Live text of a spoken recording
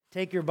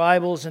Take your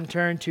Bibles and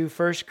turn to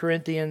 1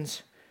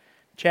 Corinthians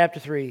chapter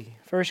 3.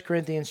 1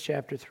 Corinthians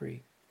chapter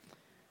 3.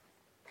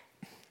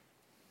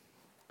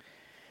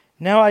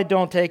 Now I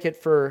don't take it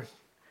for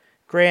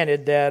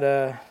granted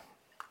that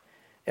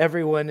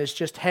everyone is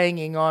just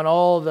hanging on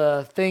all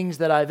the things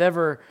that I've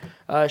ever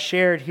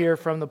shared here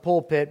from the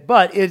pulpit,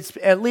 but it's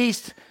at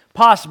least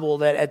possible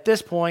that at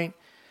this point,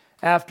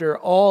 after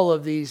all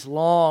of these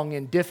long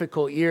and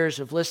difficult years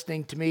of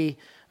listening to me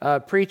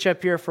preach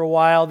up here for a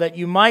while, that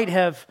you might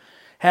have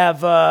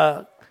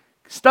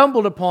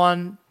stumbled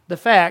upon the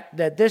fact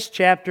that this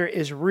chapter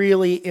is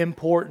really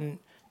important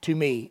to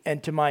me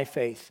and to my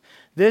faith.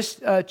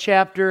 This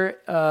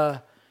chapter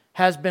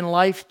has been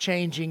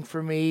life-changing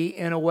for me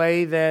in a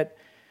way that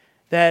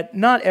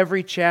not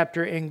every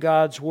chapter in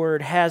God's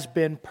Word has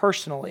been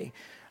personally.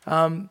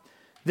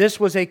 This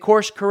was a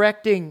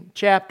course-correcting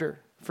chapter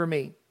for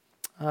me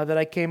that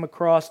I came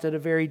across at a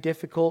very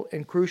difficult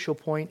and crucial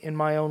point in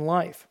my own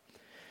life.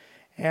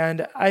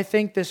 And I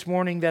think this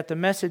morning that the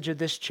message of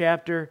this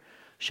chapter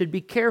should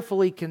be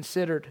carefully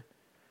considered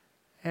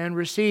and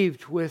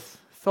received with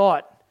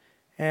thought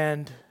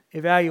and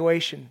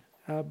evaluation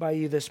by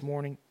you this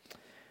morning.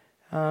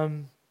 I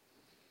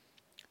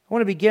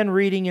want to begin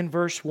reading in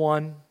verse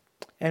 1,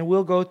 and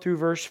we'll go through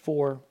verse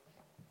 4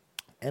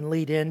 and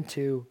lead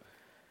into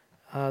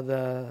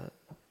the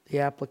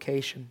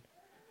application.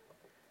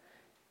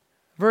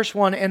 Verse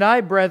 1, "And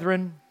I,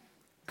 brethren,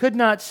 could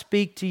not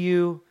speak to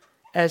you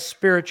as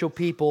spiritual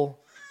people,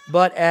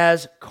 but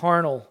as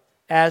carnal,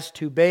 as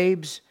to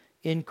babes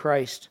in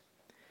Christ.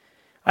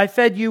 I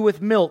fed you with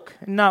milk,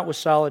 and not with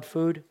solid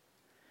food.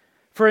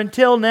 For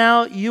until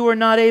now you are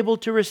not able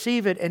to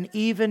receive it, and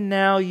even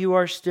now you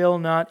are still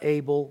not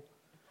able,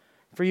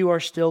 for you are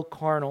still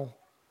carnal.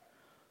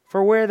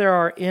 For where there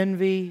are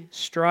envy,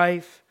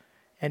 strife,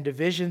 and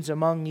divisions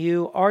among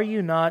you, are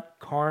you not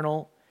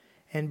carnal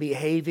and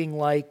behaving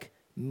like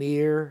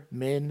mere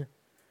men?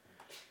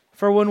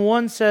 For when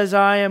one says,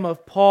 I am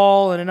of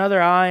Paul, and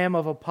another, I am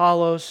of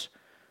Apollos,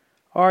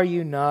 are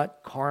you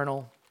not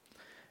carnal?"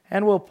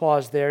 And we'll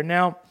pause there.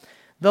 Now,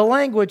 the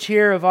language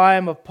here of I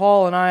am of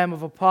Paul and I am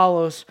of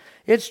Apollos,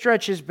 it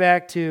stretches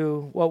back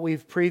to what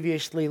we've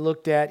previously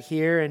looked at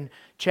here in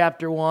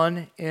chapter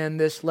 1 in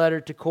this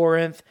letter to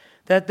Corinth,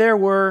 that there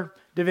were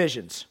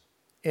divisions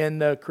in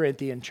the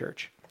Corinthian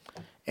church.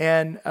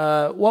 And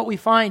what we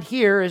find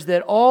here is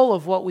that all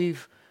of what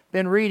we've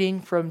been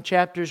reading from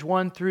chapters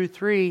 1 through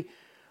 3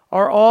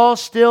 are all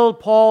still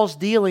Paul's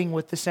dealing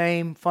with the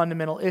same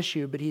fundamental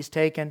issue, but he's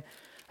taken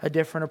a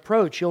different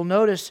approach. You'll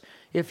notice,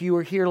 if you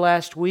were here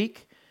last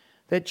week,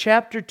 that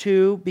chapter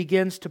 2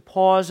 begins to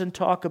pause and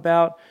talk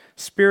about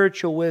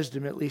spiritual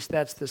wisdom. At least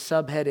that's the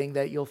subheading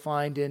that you'll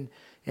find in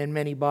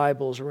many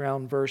Bibles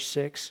around verse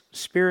 6.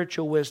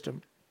 Spiritual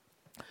wisdom.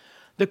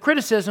 The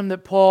criticism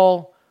that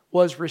Paul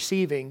was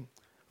receiving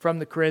from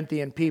the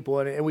Corinthian people,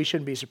 and we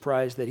shouldn't be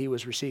surprised that he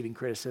was receiving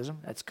criticism.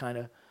 That's kind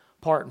of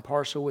part and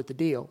parcel with the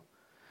deal.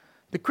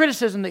 The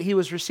criticism that he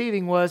was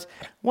receiving was,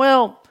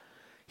 well,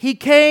 he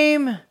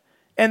came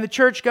and the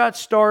church got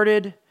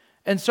started,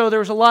 and so there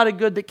was a lot of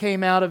good that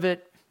came out of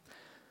it.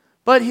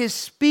 But his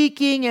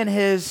speaking and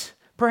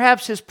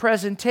perhaps his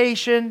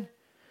presentation,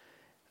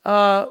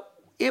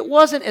 it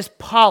wasn't as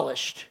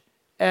polished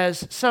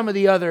as some of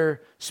the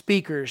other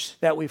speakers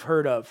that we've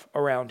heard of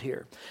around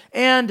here.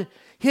 And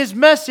his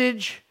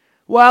message,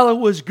 while it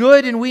was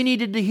good and we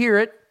needed to hear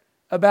it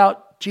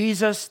about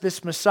Jesus,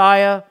 this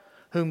Messiah,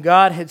 whom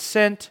God had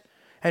sent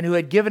and who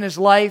had given his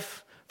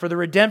life for the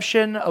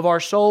redemption of our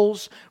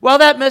souls, while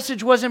that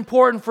message was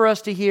important for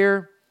us to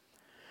hear,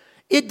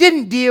 it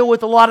didn't deal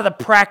with a lot of the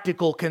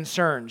practical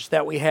concerns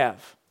that we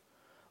have.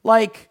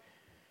 Like,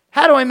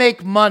 how do I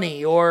make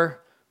money?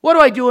 Or what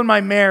do I do in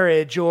my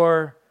marriage?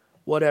 Or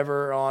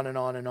whatever, on and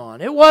on and on.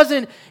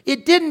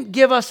 It didn't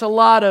give us a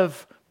lot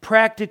of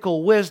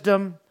practical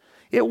wisdom.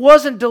 It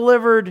wasn't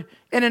delivered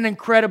in an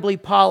incredibly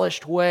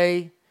polished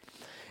way.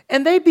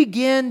 And they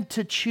begin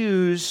to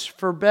choose,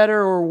 for better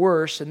or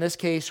worse, in this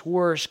case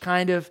worse,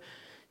 kind of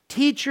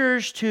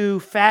teachers to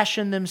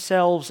fashion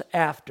themselves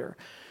after.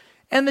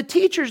 And the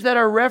teachers that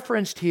are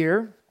referenced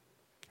here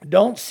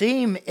don't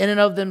seem in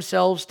and of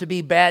themselves to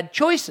be bad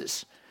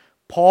choices.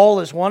 Paul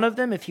is one of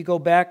them. If you go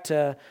back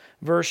to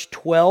verse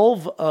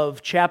 12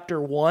 of chapter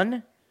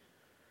 1,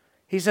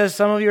 he says,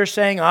 some of you are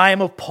saying, I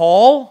am of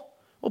Paul.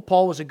 Well,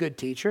 Paul was a good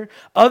teacher.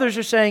 Others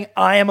are saying,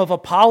 I am of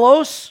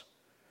Apollos.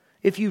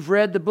 If you've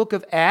read the book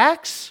of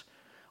Acts,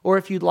 or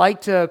if you'd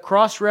like to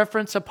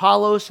cross-reference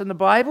Apollos in the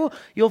Bible,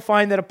 you'll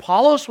find that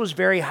Apollos was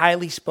very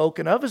highly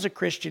spoken of as a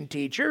Christian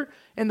teacher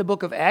in the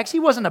book of Acts. He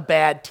wasn't a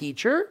bad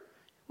teacher.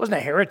 He wasn't a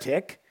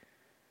heretic.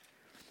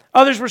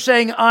 Others were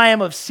saying, I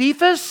am of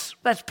Cephas.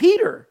 That's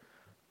Peter.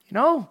 We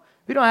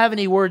don't have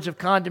any words of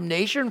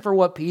condemnation for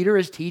what Peter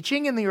is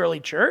teaching in the early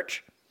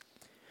church.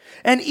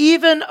 And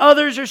even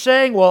others are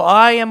saying, well,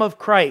 I am of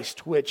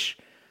Christ, which,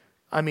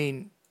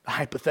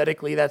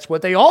 hypothetically, that's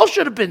what they all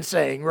should have been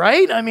saying,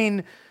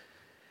 right?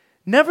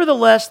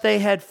 Nevertheless, they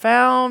had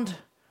found,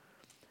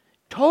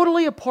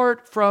 totally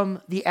apart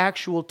from the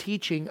actual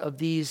teaching of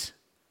these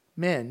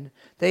men,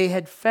 they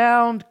had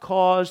found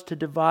cause to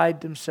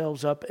divide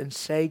themselves up and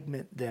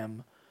segment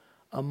them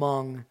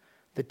among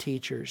the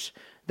teachers.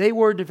 They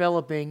were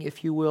developing,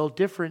 if you will,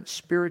 different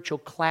spiritual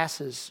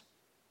classes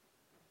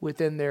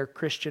within their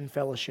Christian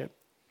fellowship,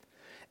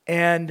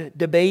 and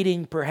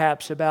debating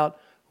perhaps about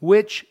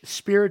which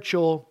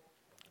spiritual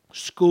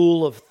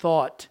school of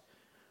thought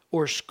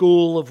or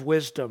school of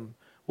wisdom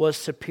was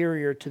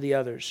superior to the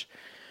others.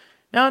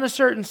 Now, in a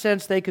certain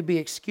sense, they could be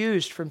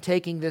excused from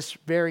taking this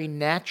very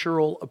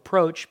natural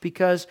approach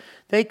because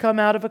they come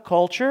out of a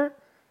culture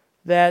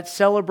that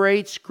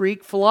celebrates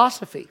Greek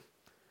philosophy.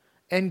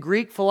 And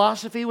Greek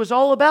philosophy was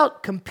all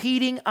about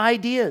competing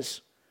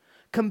ideas,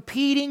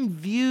 competing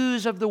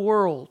views of the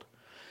world.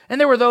 And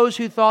there were those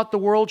who thought the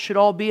world should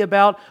all be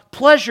about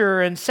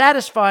pleasure and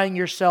satisfying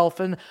yourself.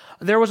 And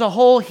there was a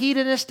whole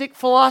hedonistic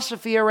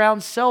philosophy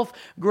around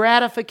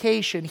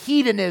self-gratification.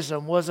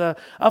 Hedonism was a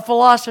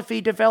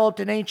philosophy developed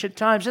in ancient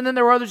times. And then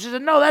there were others who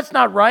said, no, that's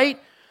not right.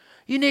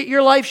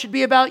 Your life should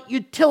be about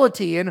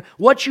utility and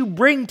what you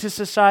bring to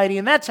society,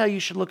 and that's how you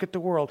should look at the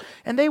world.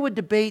 And they would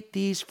debate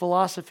these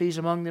philosophies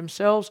among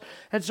themselves.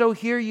 And so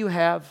here you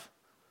have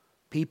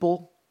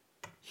people,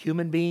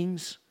 human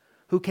beings,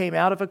 who came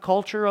out of a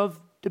culture of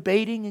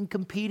debating and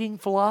competing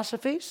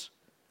philosophies.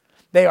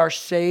 They are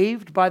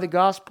saved by the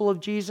gospel of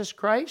Jesus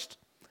Christ.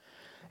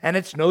 And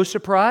it's no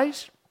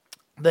surprise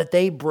that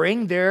they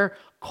bring their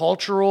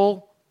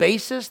cultural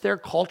basis, their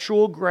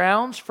cultural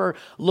grounds for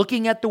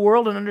looking at the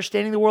world and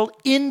understanding the world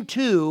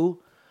into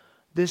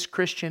this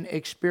Christian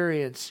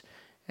experience.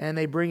 And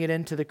they bring it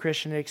into the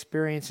Christian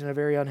experience in a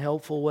very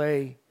unhelpful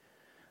way.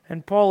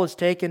 And Paul has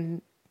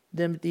taken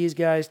these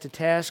guys to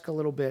task a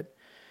little bit.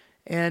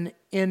 And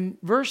in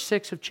verse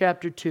 6 of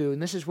chapter 2,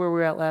 and this is where we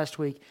were at last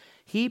week,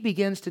 he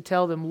begins to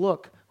tell them,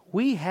 look,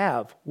 we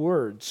have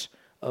words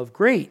of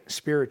great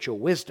spiritual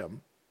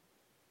wisdom,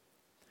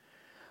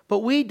 but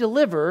we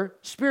deliver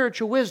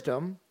spiritual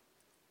wisdom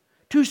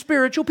to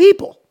spiritual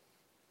people.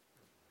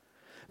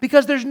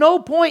 Because there's no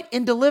point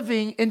in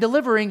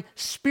delivering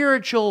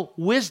spiritual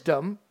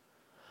wisdom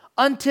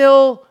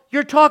until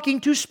you're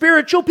talking to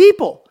spiritual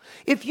people.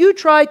 If you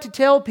try to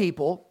tell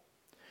people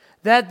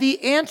that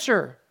the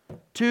answer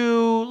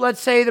to,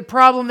 let's say, the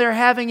problem they're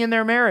having in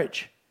their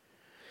marriage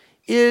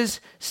is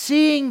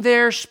seeing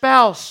their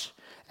spouse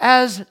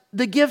as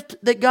the gift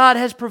that God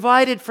has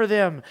provided for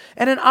them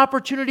and an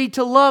opportunity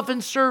to love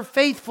and serve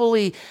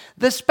faithfully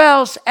the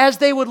spouse as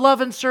they would love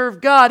and serve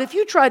God. If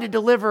you try to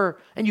deliver,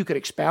 and you could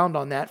expound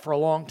on that for a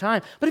long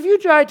time, but if you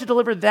try to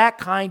deliver that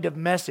kind of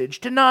message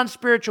to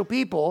non-spiritual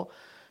people,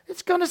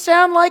 it's going to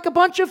sound like a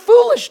bunch of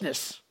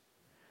foolishness.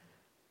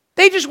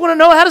 They just want to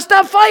know how to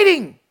stop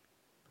fighting,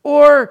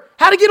 or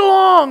how to get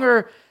along,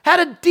 or how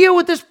to deal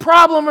with this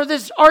problem or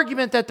this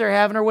argument that they're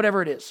having, or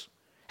whatever it is.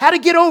 How to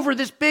get over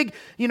this big,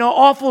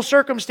 awful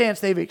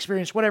circumstance they've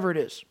experienced, whatever it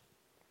is.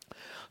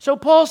 So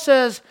Paul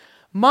says,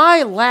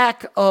 my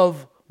lack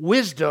of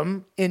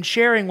wisdom in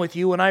sharing with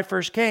you when I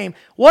first came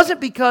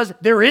wasn't because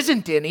there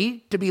isn't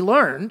any to be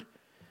learned,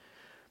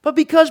 but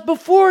because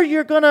before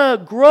you're going to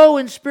grow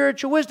in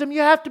spiritual wisdom, you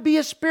have to be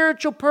a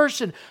spiritual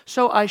person.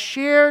 So I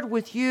shared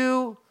with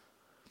you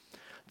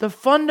the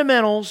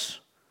fundamentals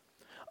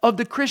of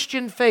the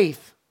Christian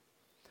faith,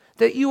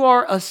 that you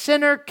are a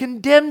sinner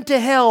condemned to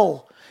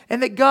hell,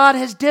 and that God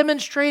has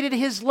demonstrated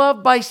His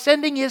love by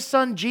sending His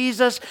Son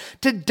Jesus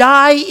to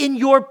die in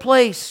your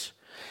place,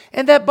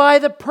 and that by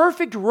the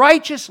perfect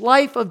righteous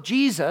life of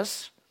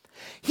Jesus,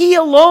 He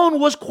alone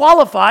was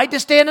qualified to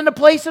stand in the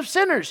place of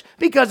sinners.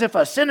 Because if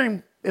a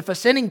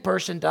sinning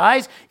person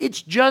dies,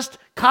 it's just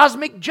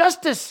cosmic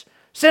justice.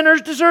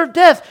 Sinners deserve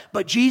death,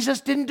 but Jesus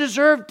didn't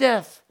deserve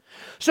death.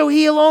 So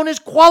He alone is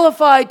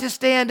qualified to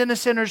stand in a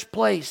sinner's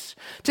place,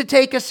 to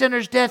take a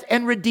sinner's death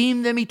and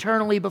redeem them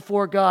eternally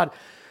before God.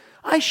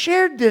 I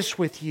shared this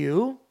with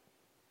you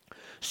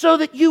so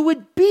that you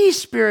would be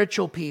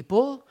spiritual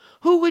people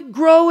who would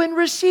grow and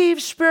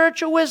receive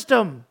spiritual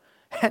wisdom.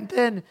 And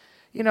then,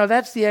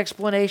 that's the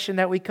explanation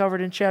that we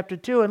covered in chapter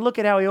 2. And look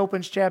at how he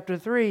opens chapter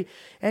 3.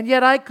 And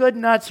yet I could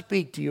not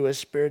speak to you as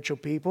spiritual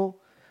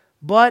people,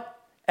 but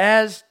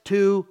as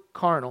to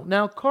carnal.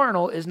 Now,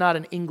 carnal is not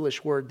an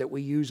English word that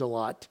we use a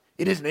lot.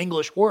 It is an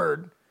English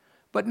word,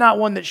 but not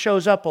one that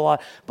shows up a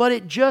lot. But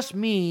it just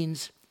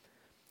means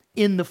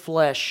in the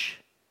flesh.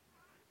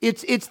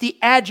 It's the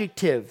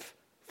adjective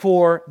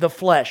for the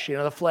flesh.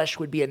 The flesh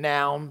would be a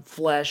noun,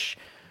 flesh.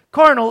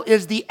 Carnal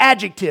is the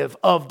adjective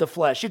of the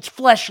flesh. It's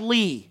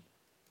fleshly,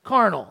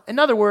 carnal. In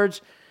other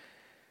words,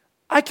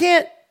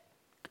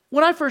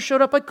 when I first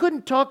showed up, I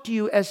couldn't talk to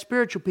you as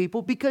spiritual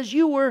people because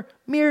you were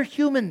mere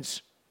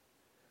humans.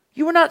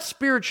 You were not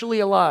spiritually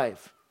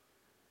alive.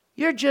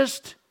 You're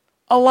just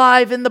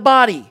alive in the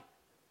body.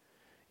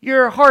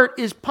 Your heart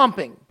is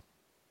pumping.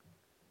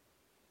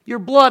 Your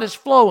blood is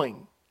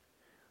flowing.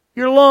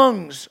 Your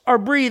lungs are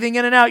breathing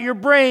in and out. Your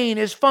brain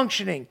is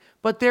functioning.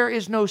 But there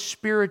is no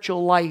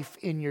spiritual life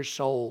in your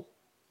soul.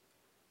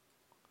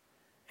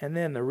 And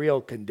then the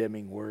real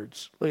condemning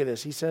words. Look at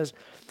this. He says,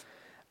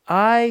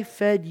 I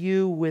fed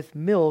you with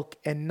milk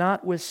and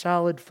not with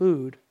solid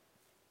food.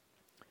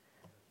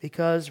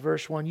 Because,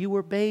 verse 1, you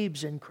were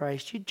babes in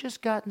Christ. You'd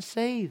just gotten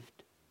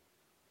saved.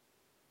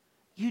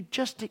 You'd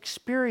just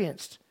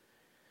experienced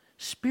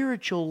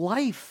spiritual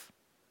life.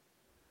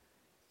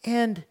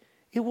 And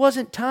it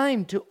wasn't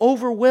time to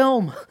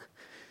overwhelm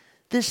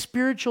this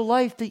spiritual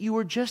life that you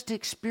were just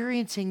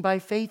experiencing by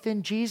faith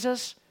in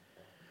Jesus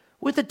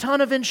with a ton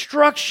of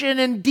instruction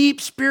and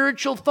deep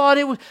spiritual thought.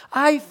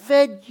 I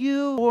fed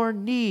you your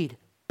need.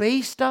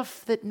 Base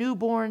stuff that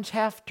newborns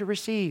have to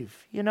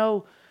receive. You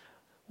know,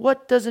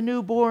 what does a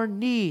newborn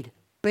need?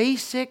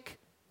 Basic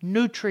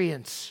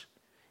nutrients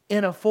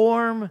in a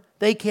form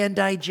they can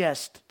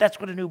digest. That's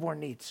what a newborn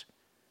needs.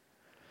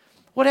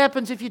 What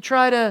happens if you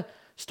try to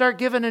start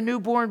giving a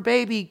newborn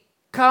baby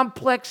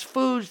complex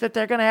foods that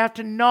they're going to have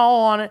to gnaw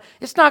on it?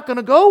 It's not going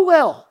to go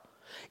well.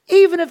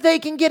 Even if they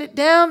can get it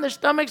down, their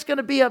stomach's going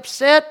to be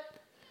upset.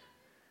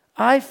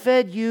 I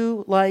fed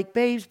you like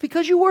babes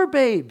because you were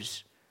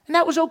babes. And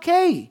that was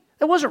okay.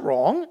 That wasn't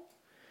wrong.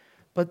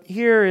 But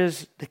here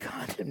is the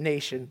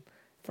condemnation.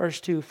 Verse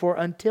 2, for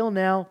until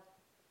now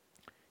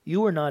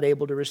you were not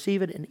able to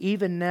receive it, and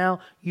even now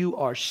you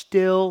are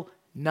still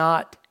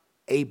not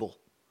able.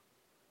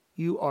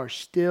 You are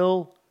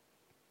still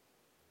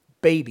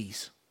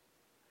babies.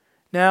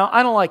 Now,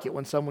 I don't like it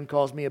when someone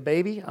calls me a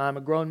baby. I'm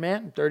a grown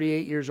man. I'm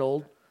 38 years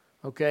old.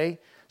 Okay?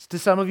 To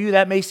some of you,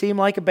 that may seem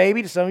like a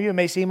baby. To some of you, it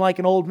may seem like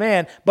an old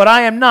man. But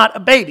I am not a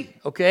baby.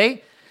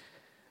 Okay?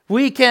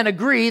 We can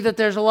agree that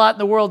there's a lot in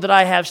the world that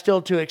I have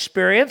still to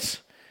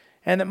experience,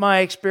 and that my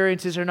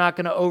experiences are not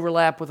going to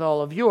overlap with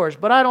all of yours.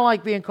 But I don't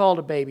like being called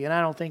a baby, and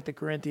I don't think the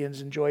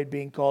Corinthians enjoyed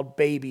being called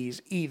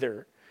babies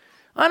either.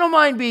 I don't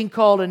mind being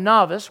called a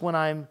novice when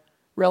I'm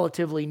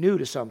relatively new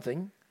to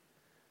something.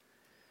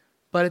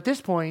 But at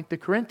this point, the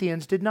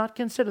Corinthians did not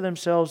consider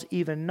themselves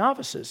even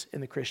novices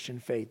in the Christian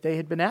faith. They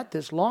had been at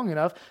this long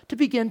enough to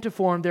begin to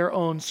form their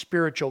own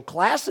spiritual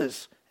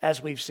classes,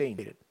 as we've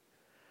seen.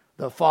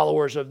 The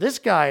followers of this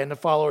guy and the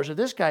followers of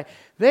this guy,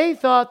 they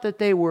thought that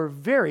they were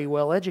very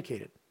well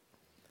educated.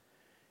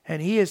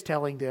 And he is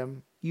telling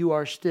them, you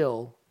are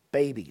still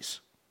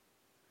babies.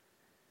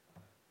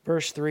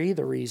 Verse 3,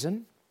 the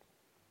reason.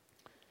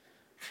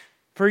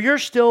 For you're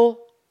still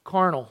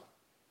carnal.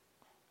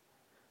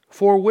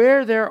 For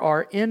where there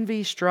are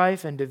envy,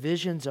 strife, and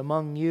divisions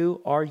among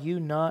you, are you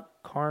not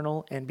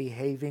carnal and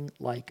behaving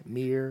like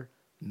mere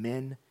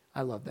men?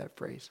 I love that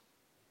phrase.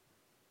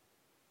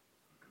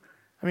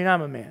 I mean,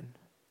 I'm a man.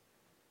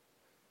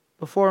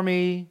 Before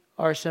me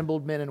are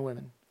assembled men and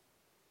women.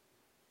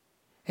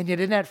 And yet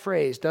in that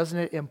phrase, doesn't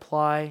it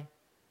imply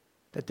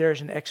that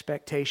there's an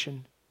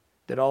expectation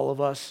that all of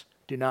us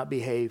do not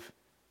behave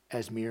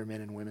as mere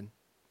men and women?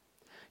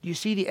 Do you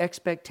see the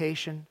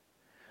expectation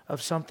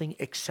of something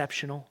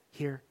exceptional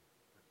here?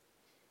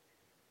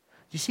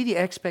 Do you see the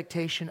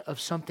expectation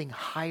of something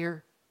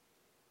higher?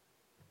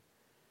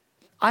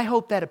 I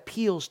hope that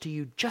appeals to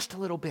you just a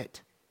little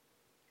bit.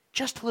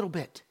 Just a little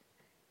bit.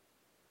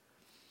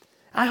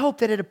 I hope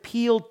that it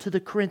appealed to the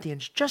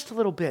Corinthians just a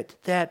little bit,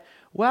 that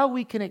while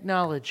we can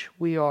acknowledge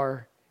we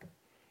are,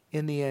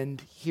 in the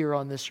end, here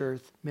on this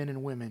earth, men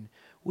and women,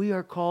 we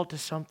are called to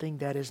something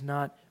that is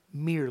not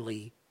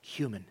merely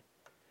human.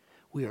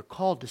 We are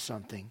called to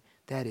something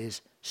that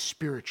is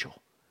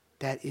spiritual,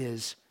 that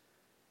is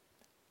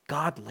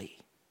godly,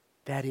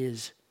 that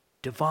is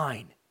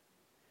divine.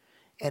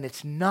 And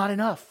it's not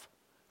enough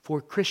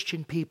for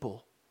Christian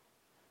people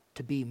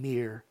to be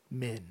mere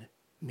men,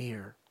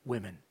 mere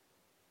women.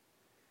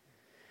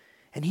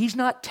 And he's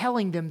not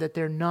telling them that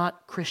they're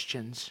not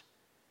Christians.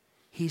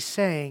 He's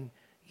saying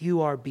you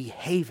are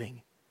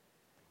behaving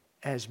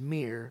as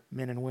mere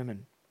men and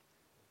women.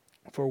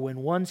 For when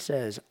one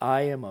says,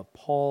 I am of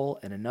Paul,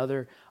 and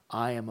another,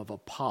 I am of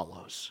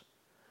Apollos.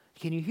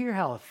 Can you hear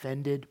how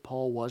offended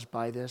Paul was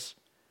by this?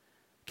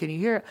 Can you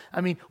hear? I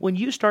mean, when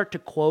you start to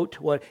quote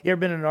you ever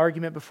been in an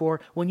argument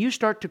before? When you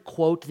start to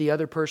quote the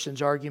other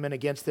person's argument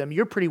against them,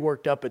 you're pretty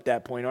worked up at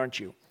that point, aren't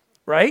you?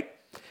 Right?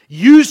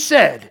 You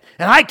said,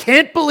 and I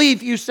can't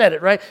believe you said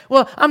it, right?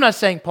 Well, I'm not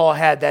saying Paul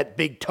had that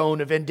big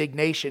tone of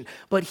indignation,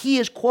 but he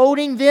is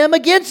quoting them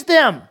against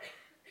them.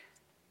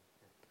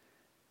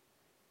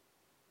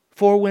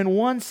 For when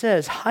one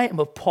says, I am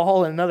of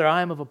Paul, and another,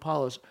 I am of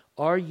Apollos,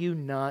 are you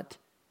not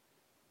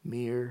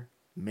mere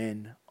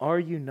men? Are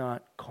you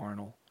not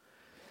carnal?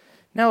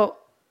 Now,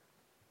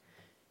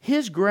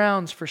 his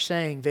grounds for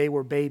saying they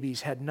were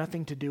babies had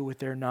nothing to do with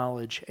their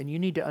knowledge, and you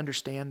need to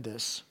understand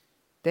this.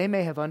 They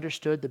may have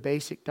understood the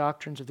basic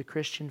doctrines of the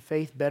Christian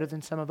faith better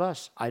than some of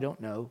us. I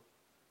don't know.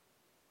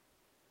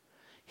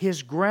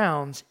 His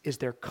grounds is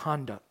their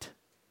conduct.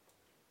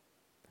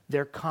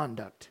 Their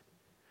conduct.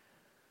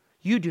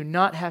 You do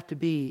not have to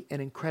be an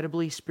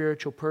incredibly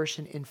spiritual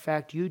person. In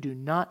fact, you do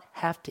not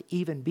have to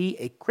even be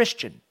a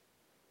Christian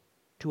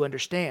to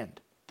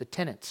understand the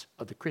tenets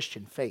of the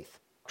Christian faith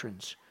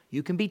doctrines.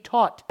 You can be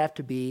taught. You have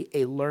to be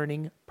a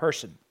learning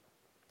person.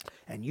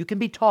 And you can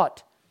be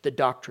taught the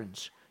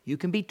doctrines. You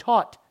can be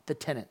taught the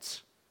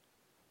tenets.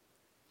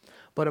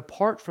 But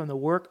apart from the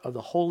work of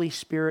the Holy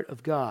Spirit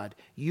of God,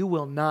 you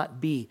will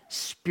not be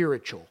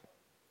spiritual.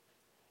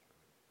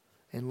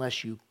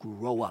 unless you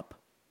grow up.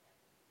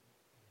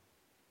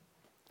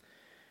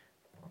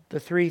 The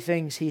three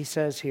things he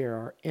says here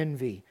are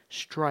envy,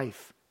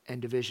 strife,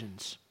 and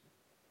divisions.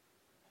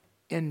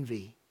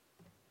 Envy.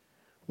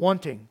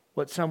 Wanting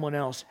what someone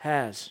else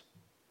has.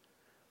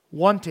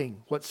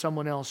 Wanting what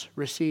someone else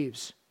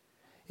receives.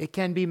 It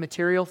can be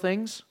material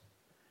things,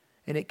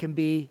 and it can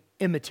be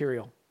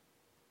immaterial.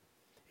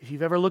 If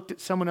you've ever looked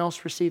at someone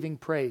else receiving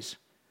praise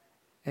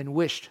and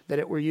wished that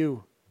it were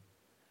you,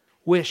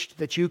 wished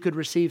that you could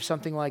receive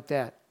something like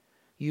that,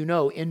 you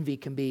know envy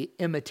can be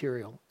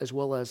immaterial as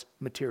well as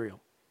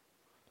material.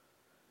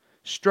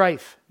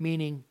 Strife,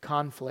 meaning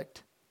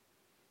conflict.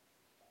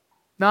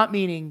 Not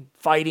meaning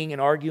fighting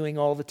and arguing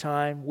all the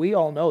time. We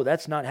all know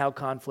that's not how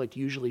conflict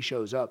usually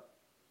shows up.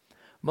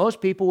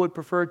 Most people would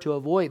prefer to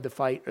avoid the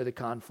fight or the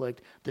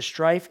conflict. The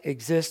strife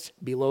exists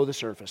below the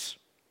surface.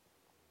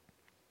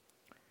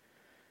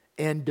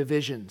 And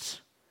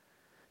divisions.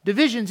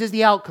 Divisions is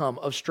the outcome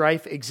of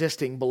strife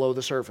existing below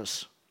the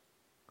surface.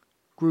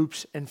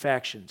 Groups and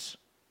factions.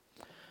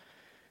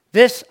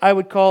 This, I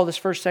would call this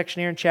first section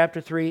here in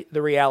chapter 3,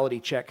 the reality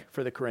check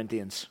for the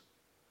Corinthians.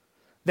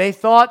 They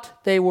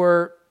thought they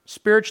were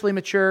spiritually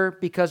mature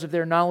because of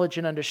their knowledge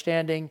and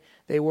understanding.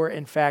 They were,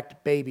 in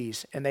fact,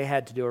 babies, and they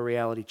had to do a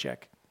reality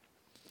check.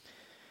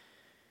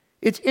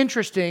 It's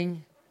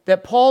interesting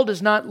that Paul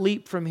does not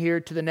leap from here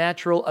to the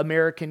natural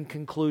American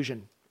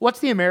conclusion. What's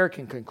the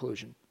American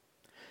conclusion?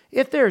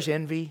 If there's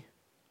envy,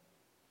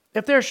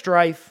 if there's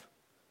strife,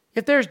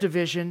 if there's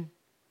division,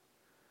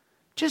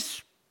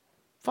 just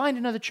find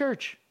another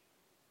church.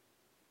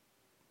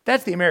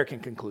 That's the American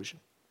conclusion.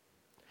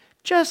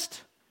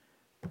 Just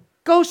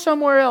go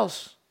somewhere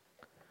else.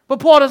 But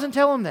Paul doesn't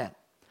tell them that.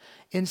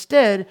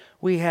 Instead,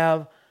 we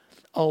have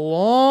a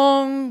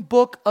long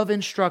book of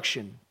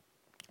instruction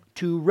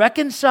to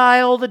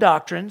reconcile the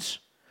doctrines,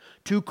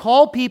 to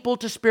call people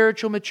to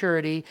spiritual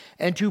maturity,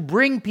 and to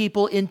bring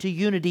people into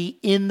unity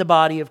in the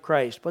body of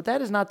Christ. But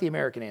that is not the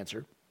American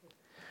answer.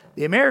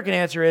 The American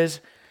answer is,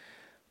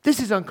 this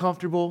is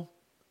uncomfortable.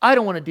 I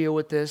don't want to deal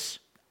with this.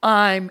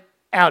 I'm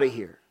out of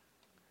here.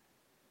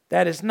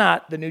 That is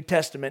not the New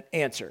Testament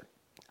answer.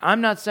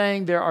 I'm not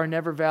saying there are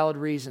never valid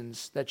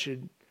reasons that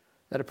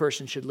a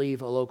person should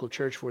leave a local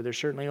church for. There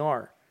certainly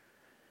are.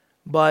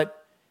 But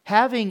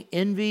having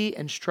envy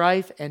and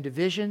strife and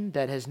division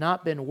that has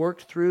not been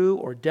worked through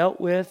or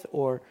dealt with,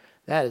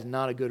 that is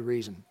not a good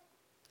reason.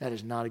 That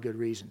is not a good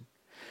reason.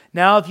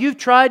 Now, if you've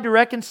tried to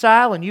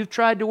reconcile and you've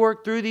tried to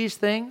work through these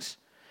things,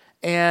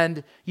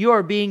 and you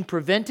are being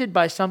prevented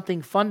by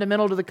something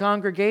fundamental to the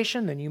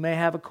congregation, then you may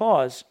have a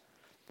cause.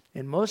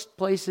 In most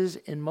places,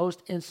 in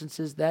most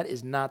instances, that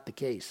is not the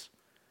case.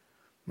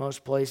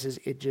 Most places,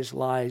 it just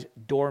lies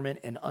dormant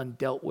and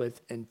undealt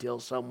with until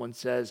someone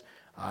says,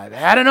 I've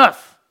had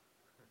enough.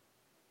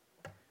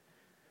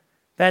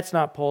 That's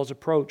not Paul's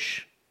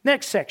approach.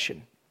 Next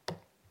section,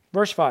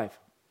 verse 5.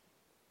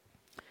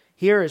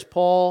 Here is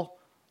Paul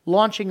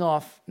launching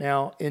off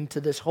now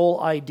into this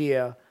whole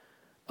idea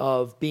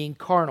of being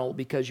carnal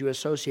because you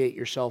associate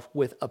yourself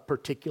with a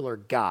particular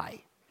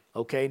guy.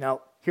 Okay,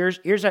 now here's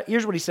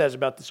what he says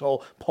about this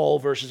whole Paul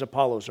versus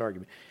Apollos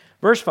argument.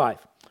 Verse 5.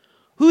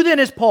 Who then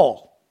is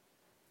Paul?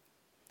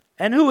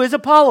 And who is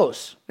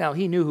Apollos? Now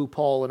he knew who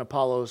Paul and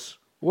Apollos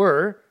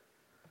were.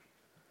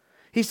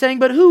 He's saying,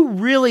 but who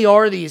really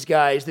are these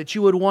guys that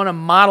you would want to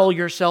model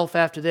yourself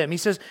after them? He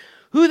says,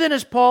 who then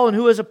is Paul and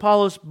who is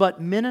Apollos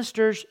but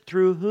ministers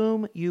through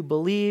whom you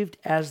believed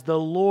as the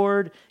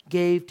Lord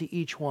gave to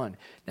each one?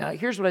 Now,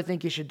 here's what I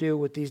think you should do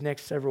with these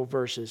next several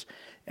verses.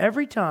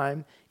 Every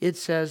time it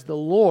says the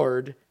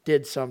Lord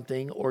did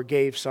something or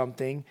gave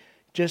something,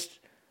 just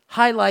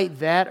highlight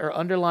that or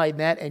underline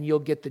that and you'll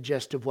get the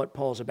gist of what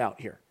Paul's about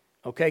here.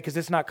 Okay? Because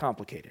it's not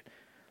complicated.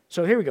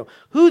 So here we go.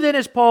 Who then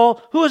is Paul?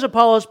 Who is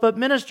Apollos but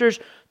ministers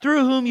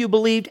through whom you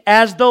believed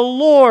as the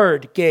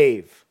Lord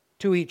gave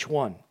to each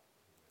one?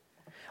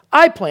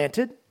 I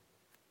planted.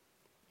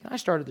 I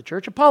started the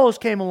church. Apollos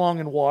came along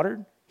and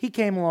watered. He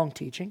came along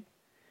teaching.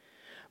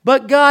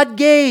 But God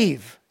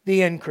gave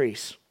the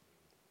increase.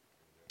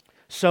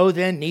 So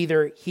then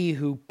neither he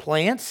who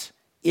plants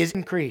is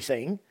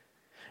increasing,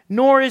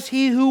 nor is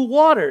he who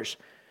waters,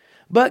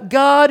 but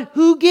God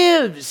who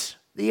gives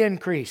the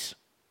increase.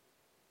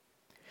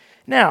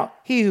 Now,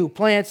 he who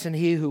plants and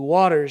he who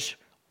waters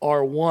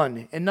are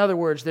one. In other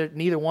words,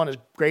 neither one is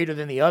greater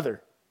than the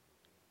other.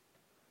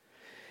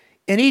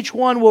 And each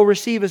one will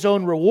receive his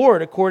own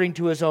reward according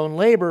to his own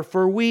labor,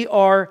 for we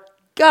are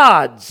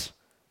God's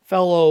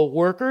fellow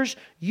workers.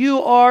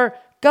 You are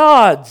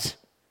God's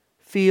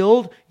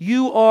field.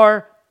 You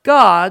are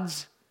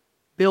God's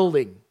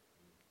building.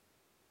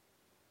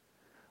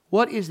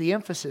 What is the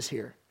emphasis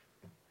here?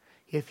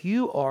 If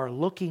you are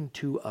looking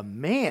to a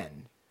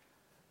man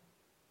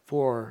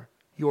for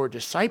your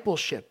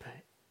discipleship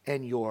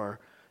and your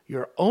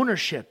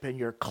ownership and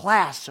your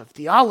class of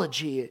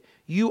theology,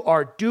 you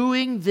are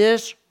doing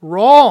this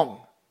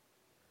wrong.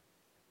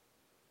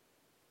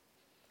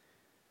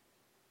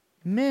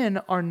 Men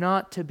are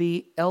not to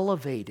be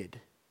elevated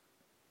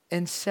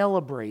and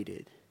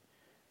celebrated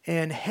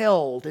and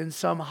held in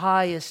some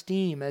high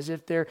esteem as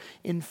if they're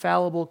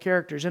infallible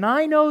characters. And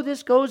I know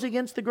this goes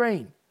against the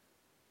grain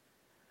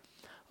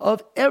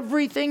of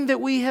everything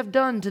that we have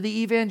done to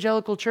the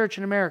evangelical church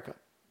in America,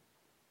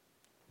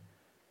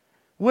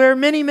 where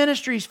many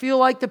ministries feel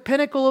like the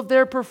pinnacle of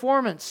their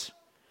performance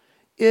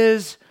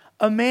is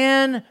a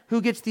man who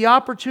gets the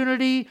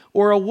opportunity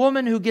or a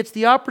woman who gets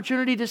the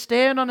opportunity to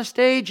stand on a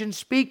stage and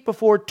speak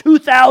before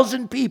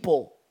 2,000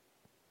 people.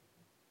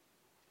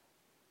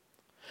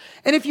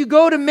 And if you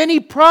go to many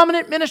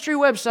prominent ministry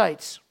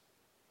websites,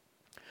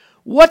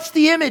 what's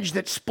the image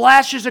that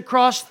splashes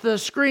across the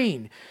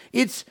screen?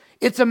 It's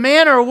a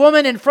man or a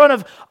woman in front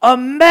of a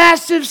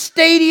massive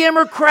stadium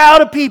or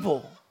crowd of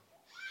people.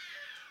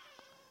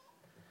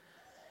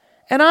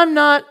 And I'm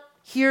not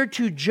here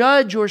to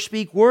judge or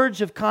speak words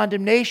of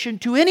condemnation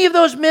to any of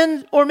those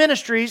men or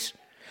ministries.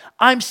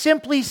 I'm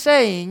simply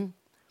saying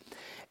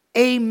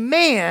a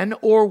man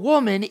or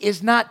woman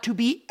is not to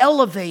be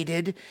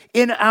elevated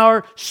in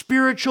our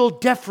spiritual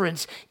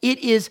deference. It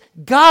is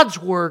God's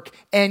work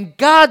and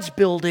God's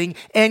building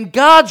and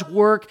God's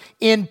work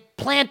in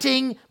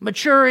planting,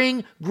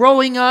 maturing,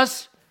 growing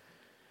us.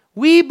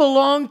 We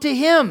belong to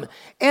Him.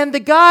 And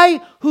the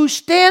guy who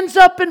stands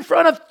up in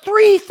front of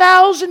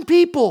 3,000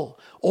 people,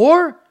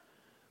 or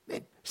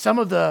some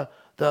of the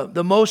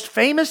most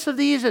famous of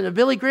these,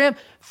 Billy Graham,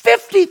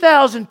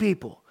 50,000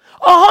 people,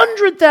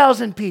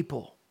 100,000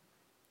 people.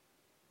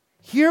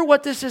 Hear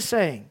what this is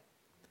saying.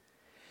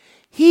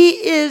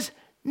 He is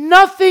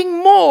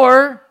nothing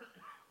more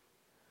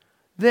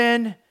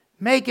than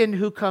Megan,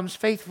 who comes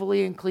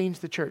faithfully and cleans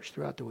the church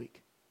throughout the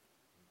week.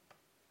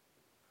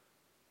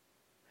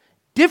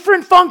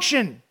 Different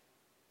function.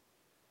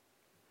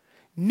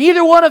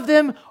 Neither one of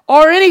them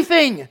are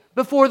anything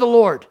before the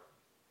Lord,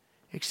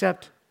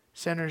 except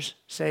sinners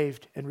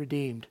saved and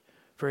redeemed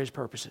for His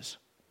purposes.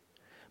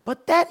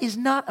 But that is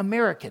not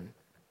American.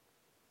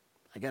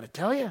 I got to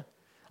tell you.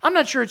 I'm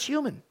not sure it's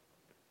human.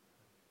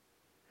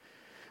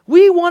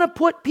 We want to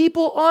put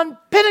people on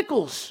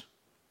pinnacles.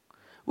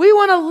 We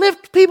want to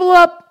lift people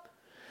up,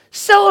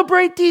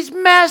 celebrate these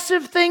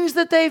massive things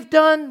that they've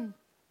done.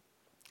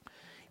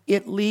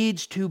 It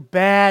leads to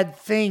bad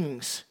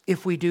things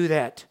if we do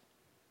that.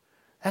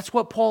 That's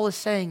what Paul is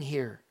saying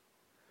here.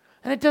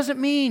 And it doesn't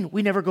mean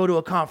we never go to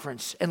a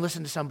conference and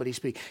listen to somebody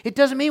speak. It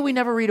doesn't mean we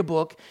never read a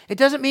book. It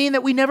doesn't mean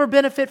that we never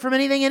benefit from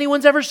anything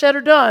anyone's ever said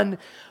or done.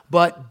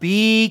 But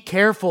be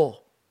careful.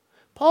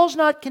 Paul's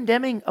not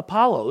condemning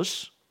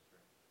Apollos.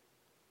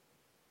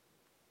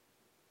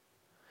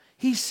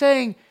 He's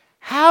saying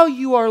how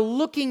you are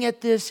looking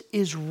at this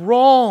is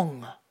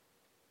wrong.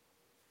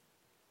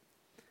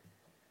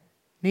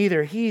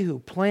 Neither he who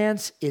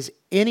plants is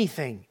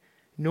anything,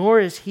 nor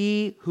is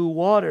he who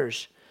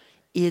waters.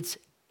 It's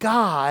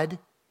God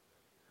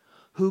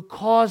who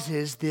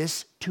causes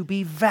this to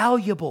be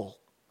valuable.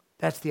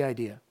 That's the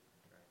idea.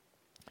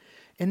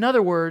 In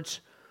other words,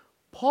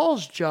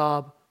 Paul's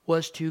job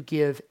was to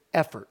give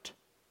effort.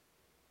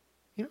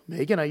 You know,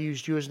 Megan, I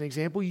used you as an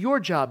example. Your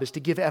job is to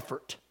give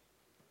effort.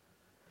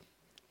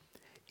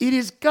 It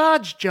is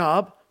God's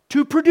job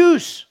to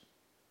produce.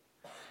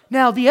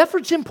 Now, the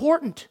effort's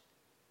important,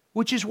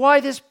 which is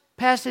why this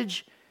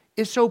passage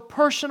is so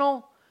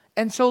personal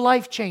and so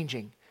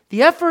life-changing.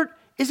 The effort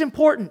is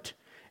important.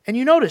 And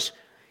you notice,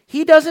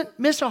 he doesn't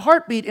miss a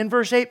heartbeat in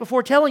verse 8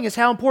 before telling us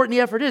how important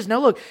the effort is. Now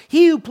look,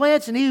 he who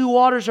plants and he who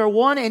waters are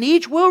one, and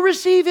each will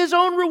receive his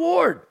own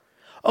reward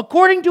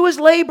according to his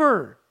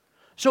labor.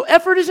 So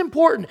effort is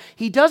important.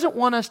 He doesn't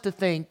want us to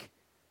think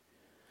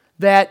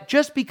that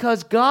just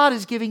because God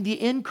is giving the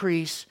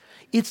increase,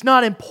 it's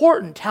not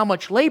important how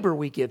much labor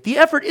we give. The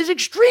effort is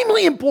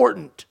extremely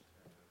important.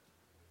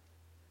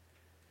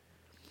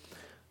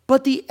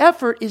 But the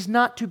effort is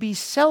not to be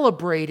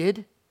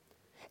celebrated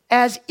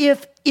as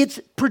if it's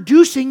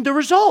producing the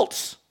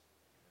results.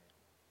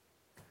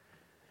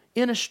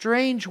 In a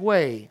strange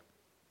way,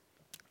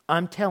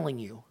 I'm telling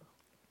you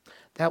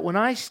that when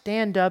I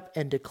stand up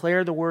and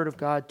declare the Word of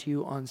God to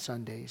you on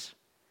Sundays,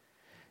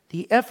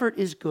 the effort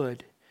is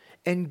good,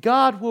 and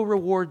God will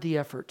reward the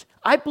effort.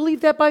 I believe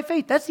that by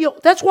faith. That's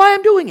why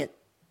I'm doing it.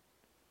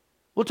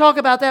 We'll talk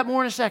about that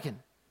more in a second.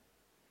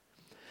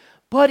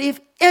 But if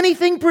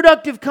anything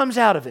productive comes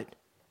out of it,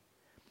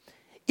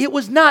 it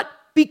was not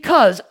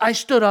because I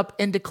stood up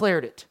and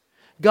declared it.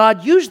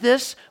 God used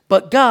this,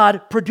 but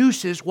God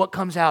produces what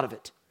comes out of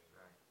it.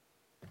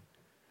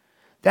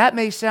 That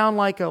may sound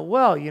like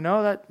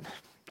that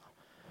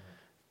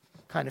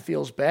kind of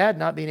feels bad,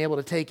 not being able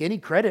to take any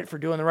credit for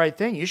doing the right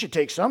thing. You should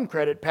take some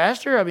credit,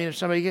 Pastor. I mean, if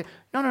somebody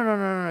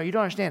No, you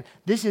don't understand.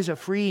 This is a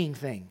freeing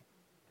thing.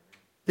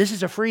 This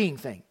is a freeing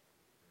thing.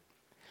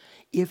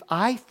 If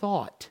I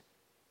thought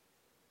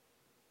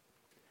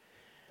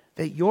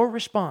that your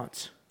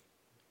response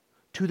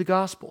to the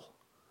gospel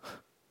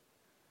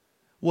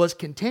was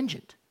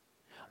contingent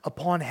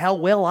upon how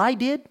well I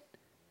did,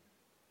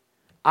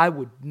 I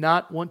would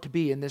not want to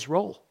be in this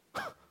role.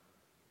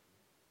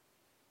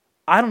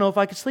 I don't know if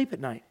I could sleep at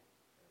night.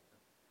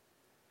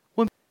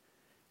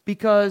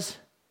 Because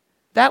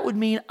that would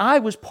mean I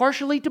was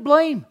partially to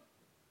blame.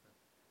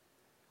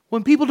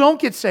 when people don't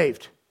get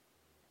saved.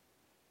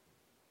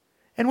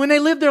 And when they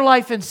live their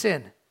life in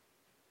sin.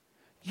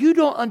 You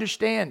don't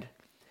understand.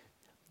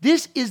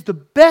 This is the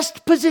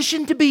best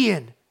position to be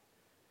in.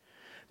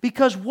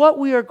 Because what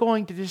we are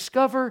going to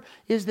discover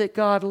is that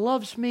God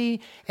loves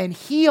me, and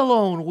He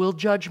alone will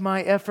judge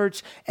my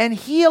efforts, and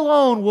He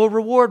alone will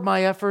reward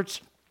my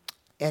efforts,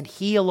 and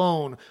He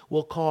alone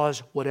will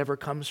cause whatever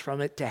comes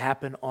from it to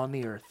happen on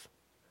the earth.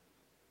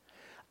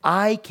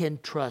 I can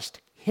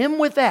trust Him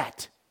with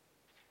that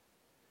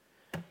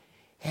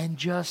and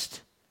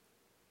just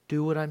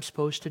do what I'm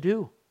supposed to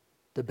do,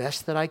 the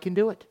best that I can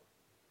do it.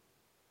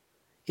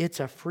 It's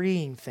a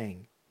freeing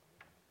thing.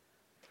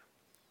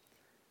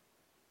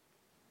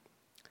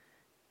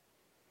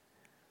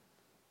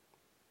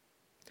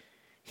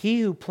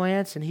 He who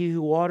plants and he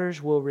who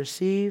waters will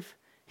receive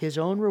his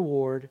own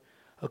reward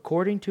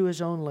according to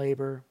his own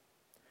labor,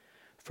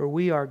 for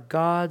we are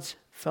God's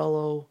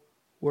fellow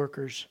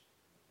workers.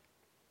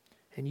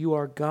 And you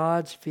are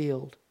God's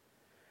field,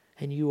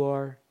 and you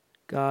are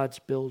God's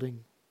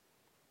building.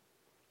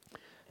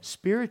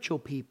 Spiritual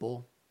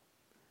people,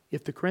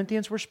 if the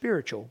Corinthians were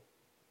spiritual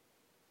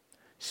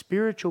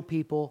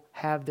people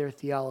have their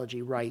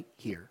theology right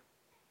here.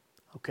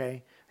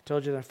 Okay? I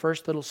told you the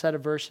first little set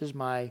of verses,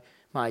 my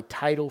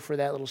title for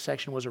that little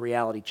section was a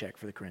reality check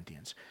for the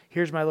Corinthians.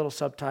 Here's my little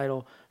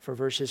subtitle for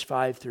verses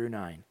 5 through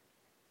 9.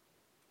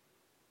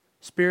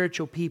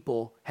 Spiritual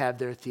people have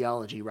their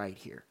theology right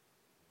here.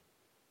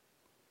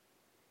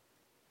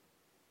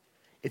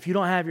 If you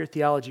don't have your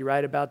theology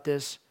right about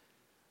this,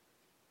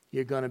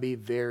 you're going to be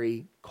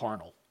very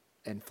carnal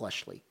and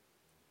fleshly.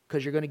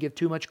 Because you're going to give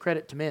too much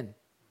credit to men.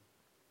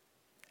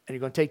 And you're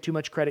going to take too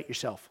much credit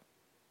yourself.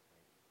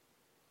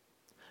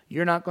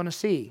 You're not going to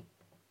see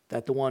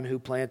that the one who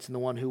plants and the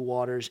one who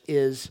waters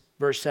is,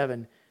 verse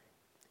 7,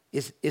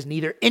 is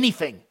neither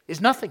anything,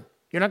 is nothing.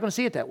 You're not going to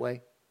see it that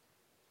way.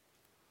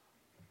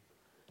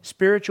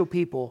 Spiritual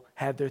people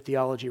have their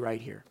theology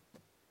right here.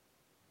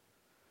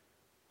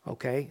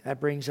 Okay, that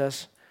brings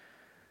us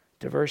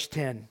to verse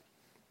 10.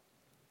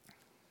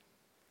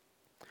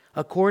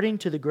 According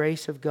to the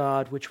grace of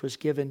God which was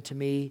given to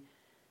me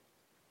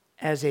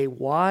as a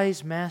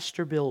wise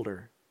master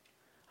builder,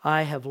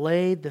 I have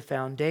laid the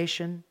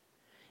foundation,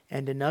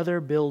 and another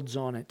builds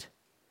on it.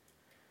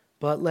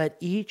 But let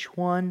each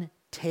one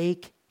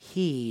take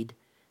heed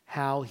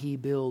how he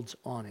builds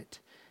on it.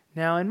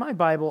 Now, in my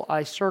Bible,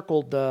 I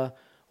circled the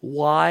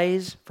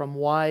wise from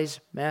wise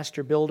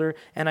master builder,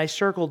 and I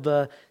circled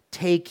the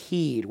take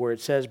heed where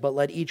it says, but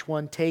let each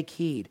one take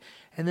heed.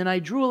 And then I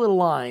drew a little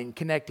line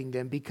connecting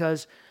them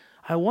because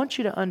I want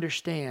you to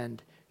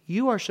understand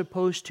you are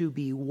supposed to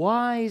be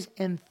wise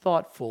and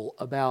thoughtful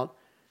about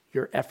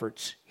your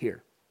efforts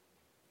here.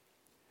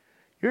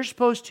 You're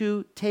supposed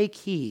to take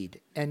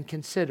heed and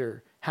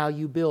consider how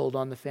you build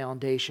on the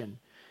foundation.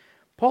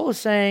 Paul is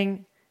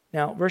saying,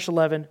 now verse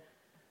 11,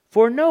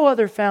 for no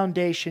other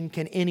foundation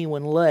can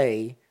anyone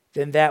lay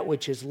than that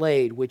which is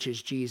laid, which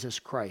is Jesus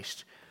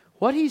Christ.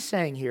 What he's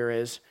saying here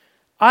is,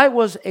 I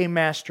was a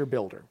master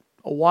builder,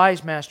 a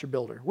wise master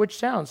builder, which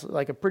sounds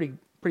like a pretty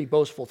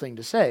boastful thing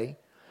to say.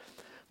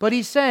 But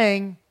he's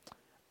saying,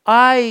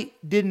 I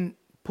didn't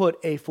put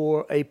a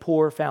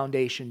poor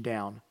foundation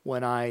down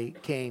when I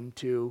came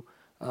to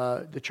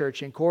the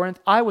church in Corinth.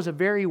 I was a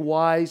very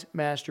wise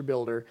master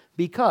builder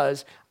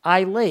because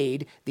I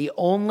laid the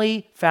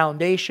only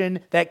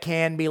foundation that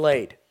can be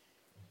laid.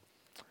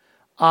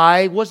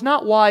 I was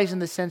not wise in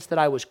the sense that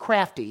I was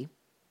crafty.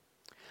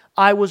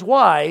 I was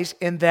wise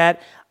in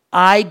that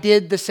I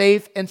did the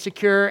safe and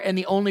secure and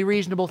the only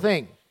reasonable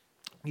thing.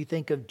 You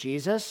think of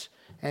Jesus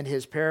and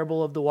his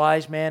parable of the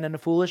wise man and the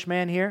foolish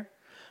man here.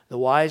 The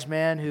wise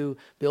man who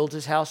builds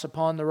his house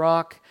upon the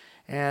rock,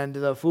 and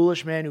the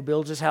foolish man who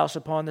builds his house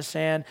upon the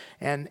sand.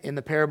 And in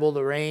the parable,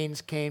 the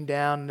rains came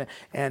down,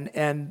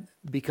 and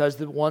because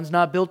the one's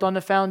not built on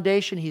the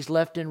foundation, he's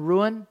left in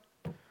ruin.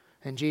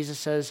 And Jesus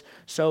says,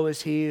 so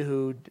is he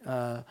who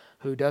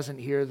doesn't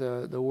hear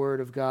the word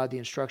of God, the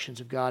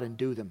instructions of God, and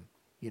do them.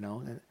 You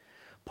know,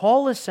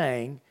 Paul is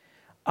saying,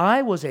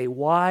 I was a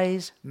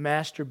wise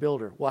master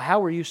builder. Well, how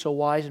were you so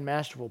wise and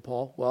masterful,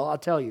 Paul? Well, I'll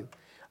tell you.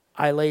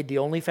 I laid the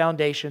only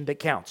foundation that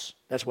counts.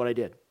 That's what I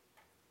did.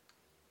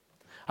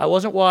 I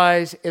wasn't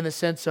wise in the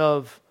sense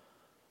of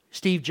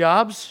Steve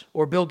Jobs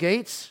or Bill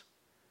Gates.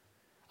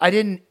 I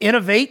didn't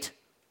innovate.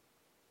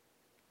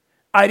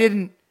 I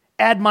didn't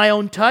add my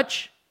own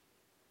touch.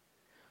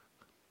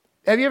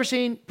 Have you ever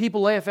seen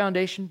people lay a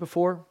foundation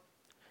before?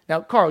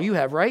 Now, Carl, you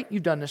have, right?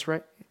 You've done this,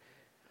 right?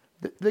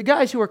 The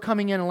guys who are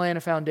coming in and laying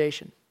a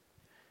foundation,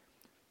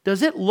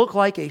 does it look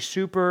like a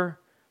super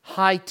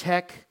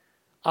high-tech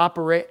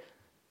operate?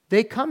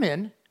 They come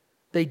in,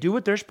 they do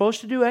what they're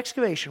supposed to do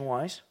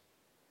excavation-wise.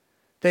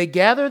 They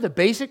gather the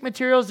basic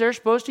materials they're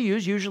supposed to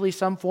use, usually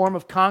some form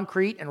of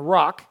concrete and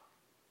rock,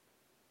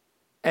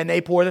 and they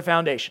pour the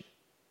foundation.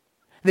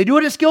 They do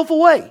it in a skillful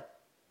way.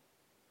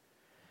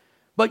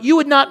 But you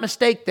would not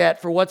mistake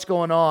that for what's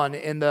going on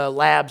in the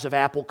labs of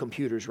Apple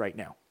computers right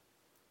now.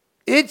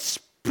 It's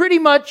pretty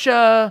much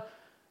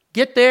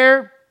get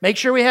there, make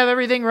sure we have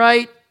everything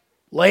right,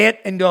 lay it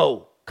and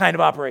go kind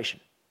of operation.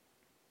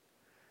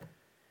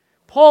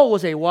 Paul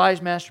was a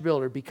wise master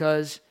builder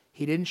because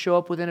he didn't show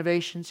up with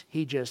innovations.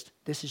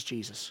 This is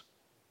Jesus.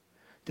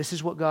 This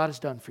is what God has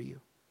done for you.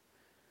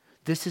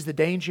 This is the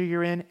danger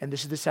you're in, and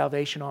this is the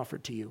salvation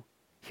offered to you.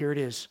 Here it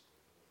is.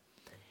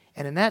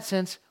 And in that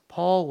sense,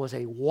 Paul was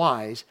a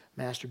wise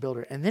master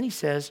builder. And then he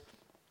says,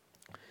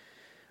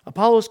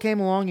 Apollos came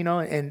along,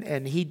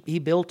 and he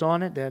built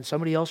on it. Then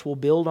somebody else will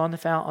build on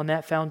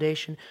that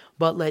foundation.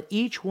 But let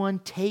each one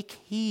take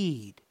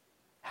heed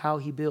how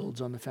he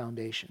builds on the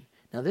foundation.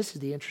 Now, this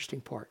is the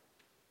interesting part.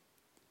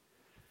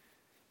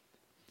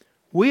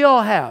 We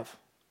all have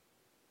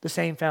the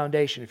same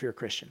foundation if you're a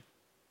Christian.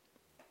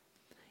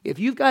 If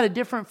you've got a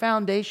different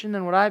foundation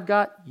than what I've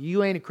got,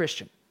 you ain't a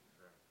Christian.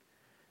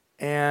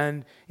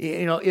 And,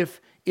 if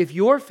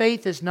your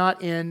faith is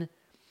not in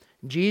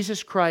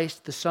Jesus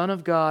Christ, the Son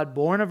of God,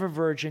 born of a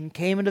virgin,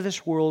 came into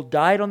this world,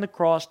 died on the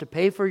cross to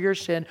pay for your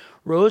sin,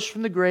 rose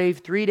from the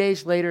grave 3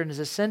 days later and has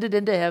ascended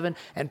into heaven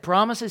and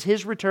promises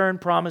His return,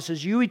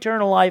 promises you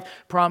eternal life,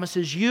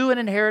 promises you an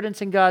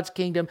inheritance in God's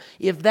kingdom.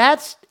 If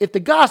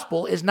the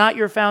gospel is not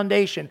your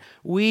foundation,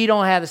 we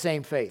don't have the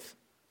same faith.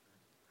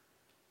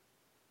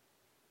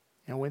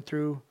 I went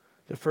through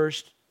the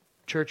first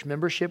church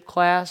membership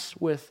class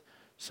with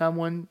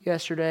someone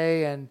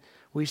yesterday, and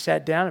we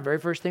sat down, and the very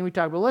first thing we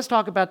talked about, let's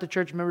talk about the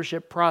church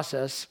membership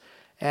process.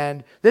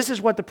 And this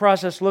is what the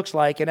process looks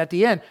like. And at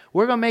the end,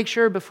 we're going to make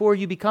sure before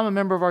you become a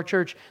member of our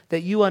church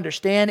that you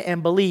understand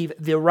and believe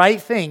the right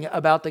thing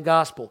about the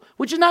gospel,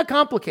 which is not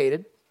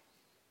complicated,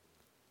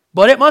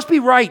 but it must be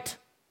right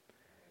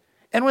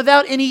and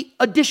without any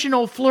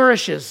additional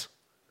flourishes.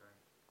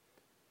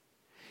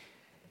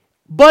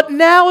 But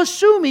now,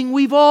 assuming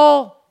we've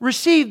all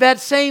received that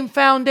same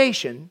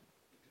foundation,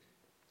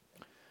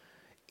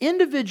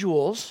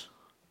 individuals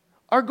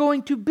are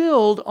going to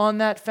build on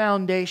that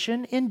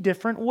foundation in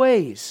different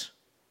ways.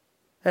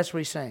 That's what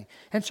he's saying.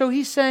 And so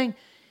he's saying,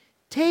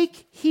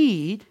 take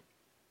heed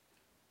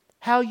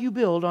how you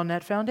build on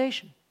that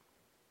foundation.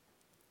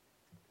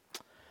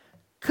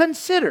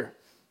 Consider,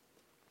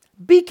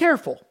 be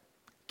careful,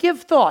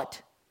 give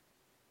thought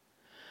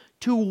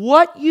to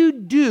what you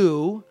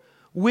do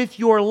with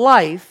your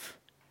life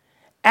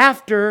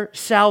after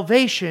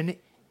salvation,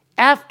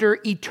 after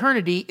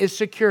eternity is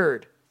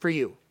secured for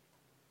you.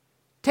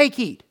 Take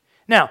heed.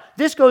 Now,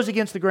 this goes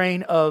against the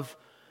grain of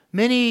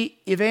many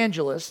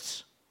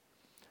evangelists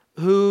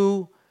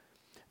who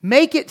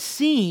make it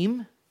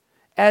seem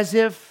as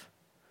if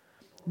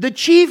the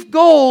chief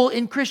goal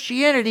in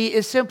Christianity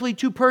is simply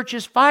to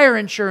purchase fire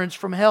insurance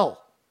from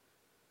hell.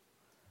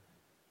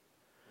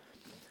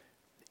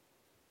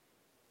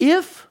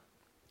 If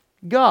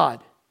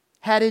God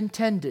had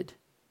intended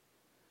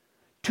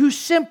to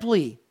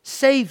simply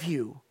save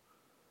you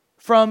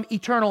from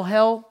eternal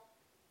hell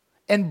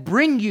and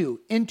bring you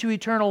into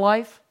eternal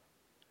life,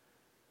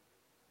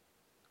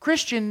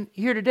 Christian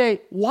here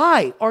today,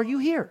 why are you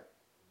here?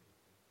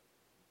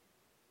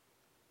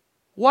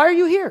 Why are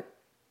you here?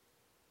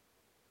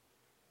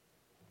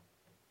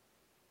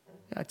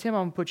 Tim,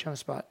 I'm going to put you on the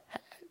spot.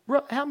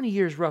 How many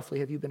years roughly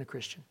have you been a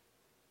Christian?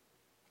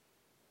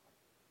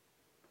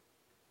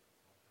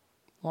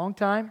 Long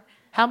time?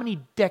 How many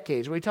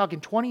decades? Are we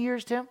talking 20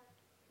 years, Tim?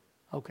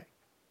 Okay.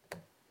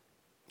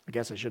 I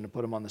guess I shouldn't have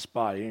put him on the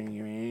spot. He ain't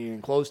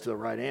even close to the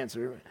right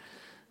answer.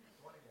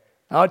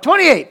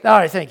 28. All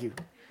right, thank you.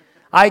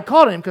 I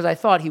called him because I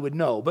thought he would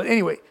know. But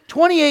anyway,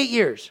 28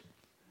 years.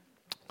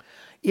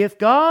 If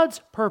God's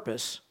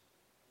purpose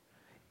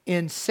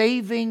in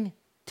saving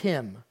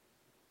Tim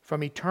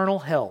from eternal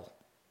hell,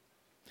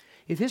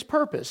 if His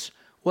purpose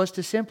was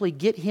to simply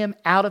get him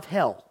out of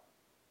hell,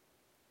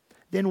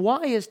 then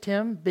why has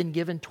Tim been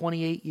given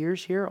 28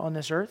 years here on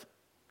this earth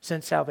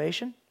since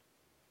salvation?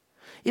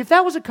 If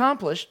that was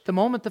accomplished the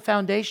moment the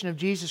foundation of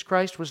Jesus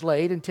Christ was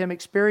laid and Tim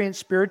experienced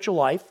spiritual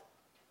life,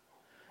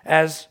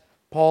 as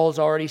Paul's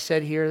already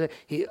said here, that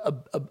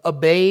a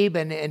babe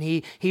and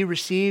he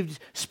received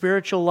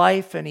spiritual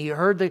life and he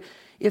heard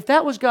if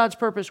that was God's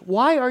purpose,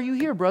 why are you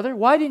here, brother?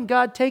 Why didn't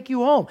God take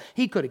you home?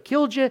 He could have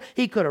killed you.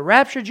 He could have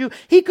raptured you.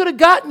 He could have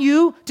gotten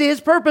you to His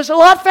purpose a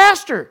lot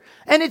faster.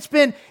 And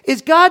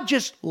is God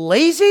just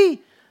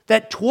lazy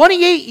that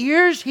 28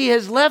 years He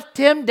has left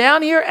Tim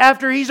down here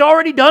after He's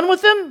already done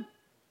with him?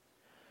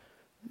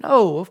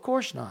 No, of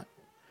course not.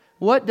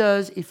 What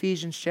does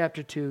Ephesians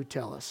chapter 2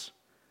 tell us?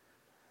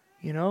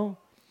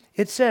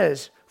 It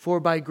says, for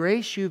by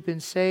grace you've been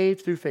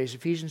saved through faith.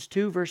 Ephesians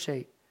 2 verse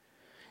 8.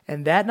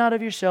 And that not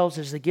of yourselves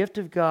is the gift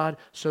of God,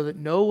 so that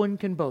no one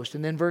can boast.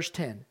 And then verse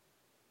 10.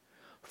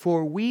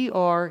 For we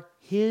are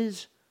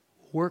His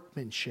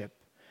workmanship,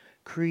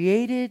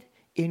 created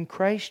in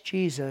Christ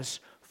Jesus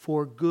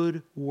for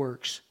good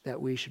works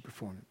that we should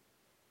perform.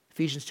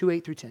 Ephesians 2,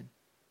 8 through 10.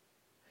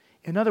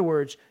 In other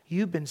words,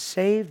 you've been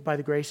saved by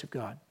the grace of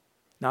God.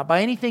 Not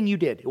by anything you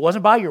did. It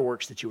wasn't by your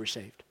works that you were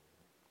saved.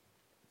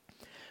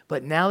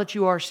 But now that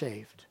you are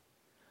saved,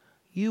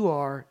 you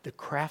are the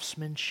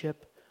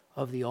craftsmanship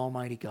of the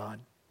Almighty God.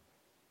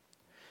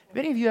 Have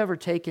any of you ever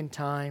taken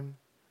time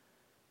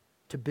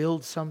to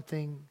build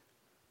something,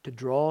 to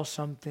draw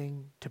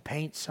something, to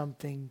paint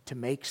something, to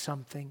make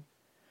something?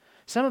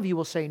 Some of you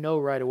will say no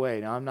right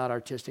away. Now, I'm not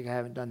artistic. I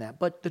haven't done that.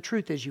 But the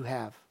truth is you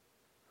have.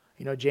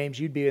 You know, James,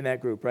 you'd be in that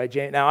group, right,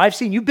 James? Now, I've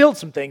seen you build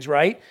some things,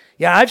 right?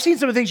 Yeah, I've seen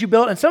some of the things you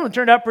built, and some of them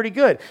turned out pretty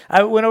good.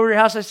 I went over to your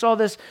house. I saw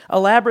this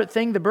elaborate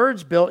thing the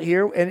birds built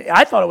here, and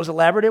I thought it was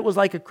elaborate. It was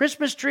like a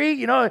Christmas tree.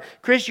 You know,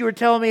 Chris, you were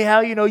telling me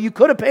how, you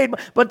could have paid,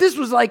 but this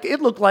was like,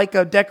 it looked like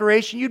a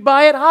decoration you'd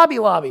buy at Hobby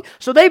Lobby.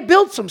 So they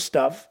built some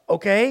stuff,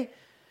 okay?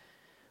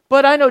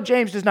 But I know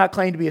James does not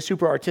claim to be a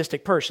super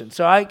artistic person,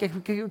 so I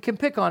can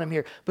pick on him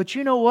here. But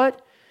you know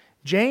what?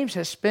 James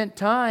has spent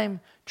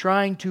time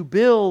trying to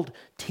build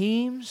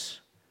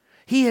teams.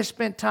 He has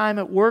spent time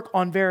at work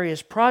on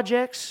various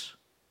projects.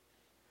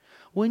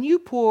 When you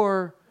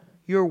pour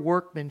your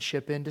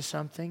workmanship into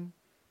something,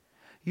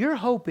 you're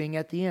hoping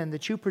at the end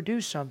that you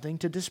produce something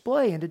to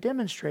display and to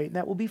demonstrate, and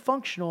that will be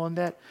functional, and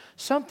that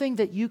something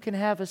that you can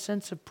have a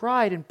sense of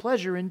pride and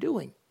pleasure in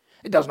doing.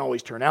 It doesn't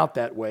always turn out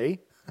that way.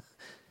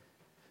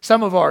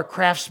 Some of our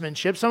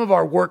craftsmanship, some of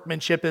our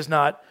workmanship is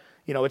not,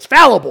 it's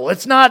fallible.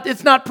 It's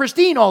not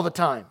pristine all the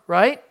time,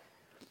 right?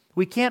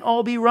 We can't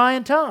all be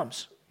Ryan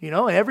Toms.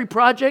 Every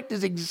project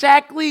is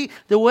exactly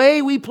the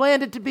way we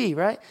planned it to be,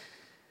 right?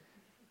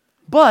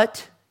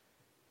 But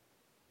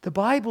the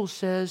Bible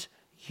says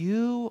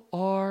you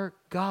are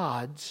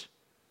God's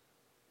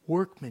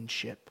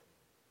workmanship.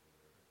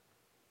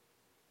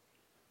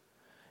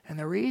 And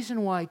the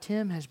reason why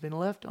Tim has been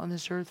left on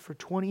this earth for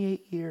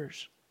 28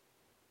 years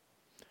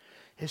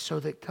is so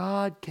that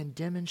God can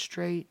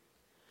demonstrate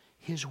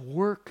His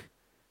work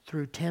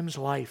through Tim's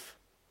life.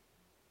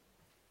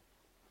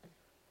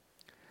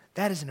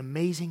 That is an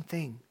amazing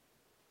thing.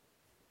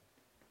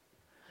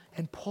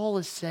 And Paul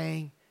is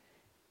saying,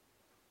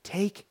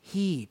 take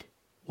heed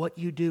what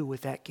you do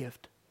with that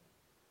gift.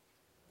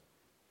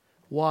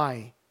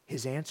 Why?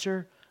 His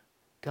answer,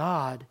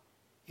 God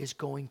is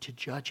going to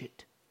judge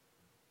it.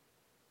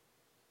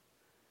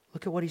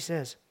 Look at what he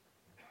says.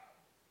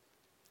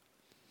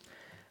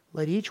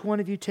 Let each one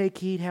of you take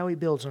heed how he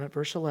builds on it.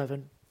 Verse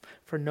 11.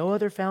 For no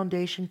other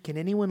foundation can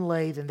anyone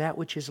lay than that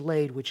which is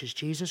laid, which is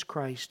Jesus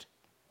Christ.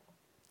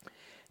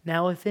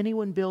 Now if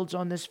anyone builds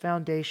on this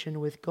foundation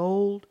with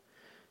gold,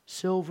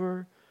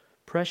 silver,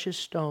 precious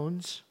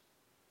stones,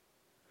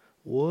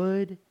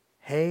 wood,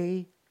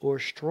 hay, or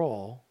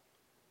straw,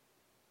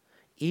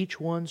 each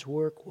one's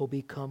work will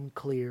become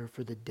clear,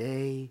 for the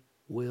day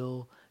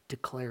will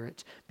declare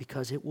it,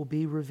 because it will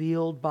be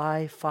revealed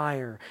by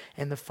fire,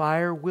 and the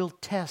fire will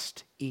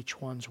test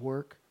each one's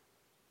work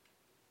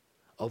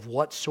of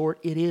what sort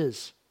it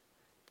is.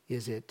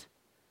 Is it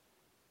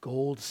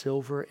gold,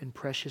 silver, and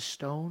precious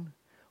stone?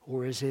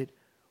 Or is it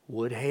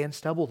wood, hay, and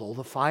stubble? Though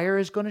the fire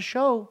is going to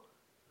show.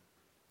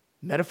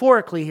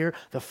 Metaphorically here,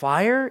 the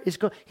fire is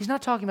going. He's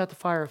not talking about the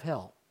fire of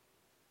hell.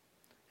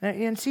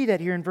 And see that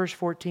here in verse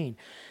 14.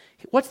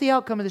 What's the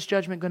outcome of this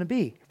judgment going to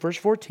be? Verse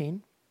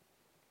 14.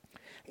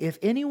 If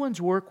anyone's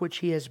work which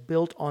he has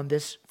built on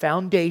this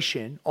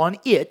foundation, on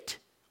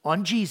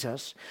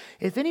Jesus,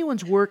 if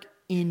anyone's work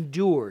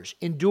endures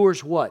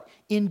what?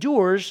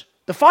 Endures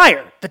the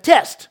fire, the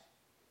test.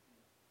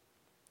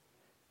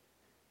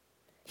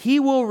 He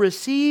will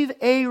receive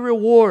a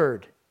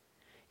reward.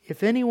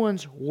 If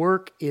anyone's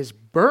work is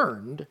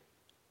burned,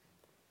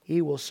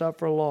 he will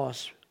suffer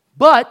loss.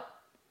 But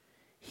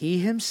he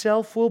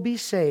himself will be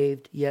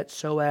saved, yet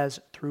so as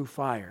through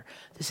fire.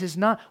 This is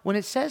not, when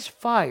it says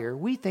fire,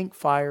 we think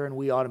fire and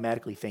we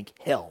automatically think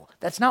hell.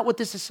 That's not what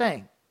this is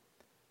saying.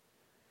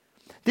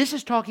 This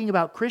is talking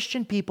about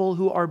Christian people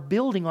who are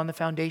building on the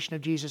foundation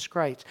of Jesus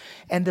Christ.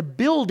 And the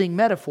building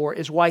metaphor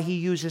is why he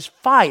uses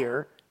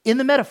fire in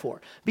the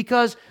metaphor.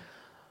 Because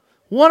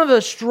one of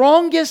the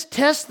strongest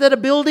tests that a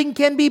building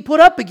can be put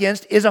up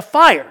against is a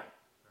fire.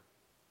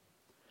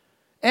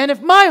 And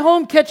if my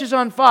home catches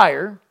on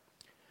fire,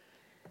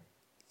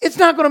 it's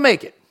not going to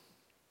make it.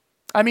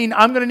 I mean,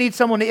 I'm going to need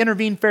someone to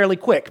intervene fairly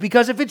quick.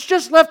 Because if it's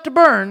just left to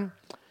burn,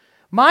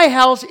 my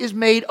house is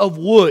made of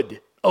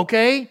wood,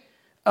 okay?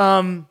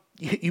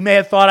 You may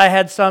have thought I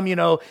had some,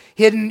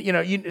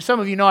 hidden, some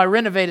of you know I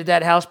renovated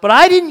that house, but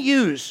I didn't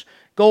use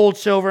gold,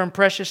 silver, and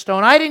precious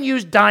stone. I didn't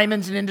use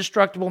diamonds and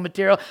indestructible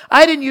material.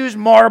 I didn't use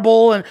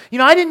marble, and,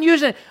 I didn't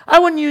use it. I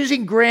wasn't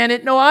using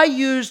granite. No, I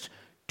used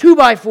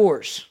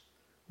 2x4s,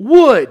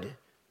 wood,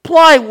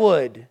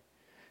 plywood.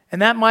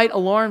 And that might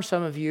alarm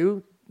some of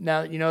you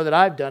now that you know that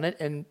I've done it,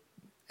 and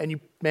you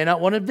may not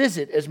want to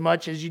visit as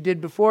much as you did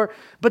before,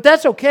 but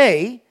that's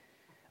okay.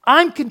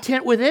 I'm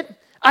content with it.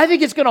 I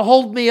think it's going to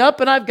hold me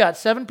up, and I've got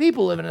 7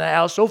 people living in the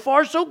house. So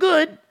far, so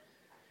good.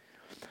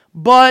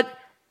 But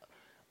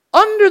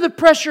under the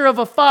pressure of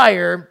a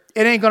fire,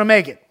 it ain't going to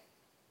make it.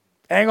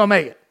 It ain't going to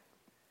make it.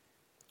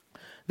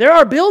 There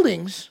are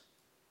buildings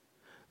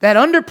that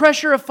under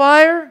pressure of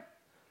fire,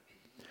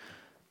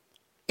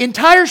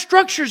 entire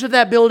structures of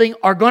that building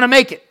are going to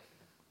make it.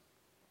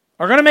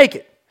 Are going to make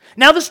it.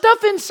 Now, the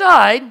stuff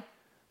inside,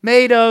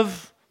 made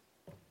of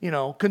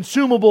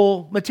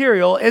consumable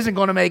material isn't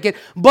going to make it.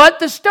 But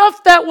the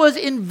stuff that was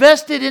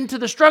invested into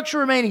the structure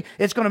remaining,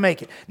 it's going to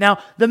make it. Now,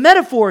 the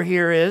metaphor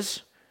here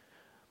is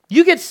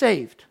you get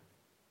saved.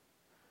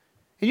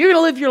 And you're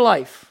going to live your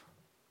life.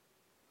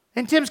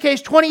 In Tim's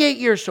case, 28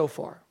 years so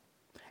far.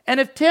 And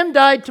if Tim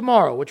died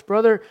tomorrow, which,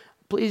 brother,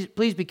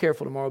 please be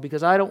careful tomorrow,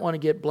 because I don't want to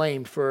get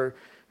blamed for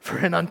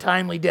an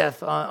untimely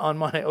death on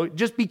my...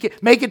 Just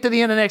make it to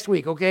the end of next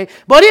week, okay?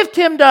 But if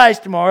Tim dies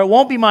tomorrow, it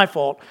won't be my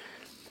fault.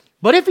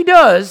 But if he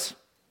does,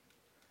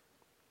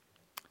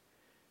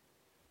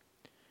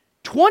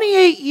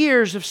 28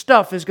 years of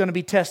stuff is going to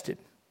be tested.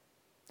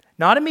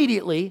 Not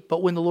immediately,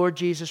 but when the Lord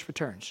Jesus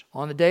returns.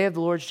 On the day of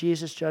the Lord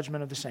Jesus'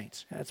 judgment of the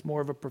saints. That's more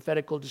of a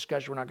prophetical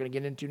discussion we're not going to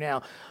get into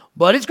now.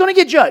 But it's going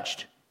to get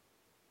judged.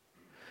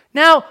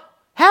 Now,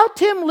 how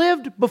Tim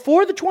lived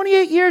before the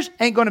 28 years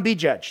ain't going to be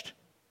judged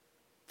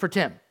for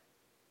Tim.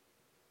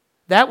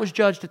 That was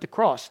judged at the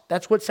cross.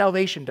 That's what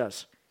salvation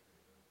does.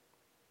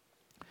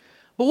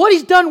 But what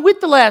he's done with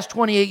the last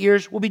 28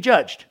 years will be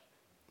judged.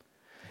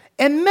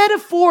 And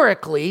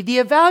metaphorically, the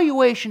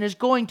evaluation is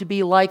going to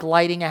be like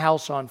lighting a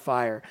house on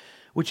fire,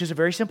 which is a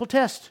very simple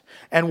test.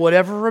 And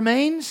whatever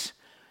remains,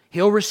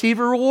 he'll receive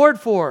a reward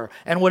for.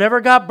 And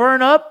whatever got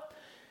burned up,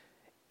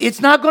 it's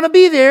not going to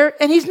be there,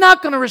 and he's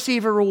not going to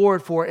receive a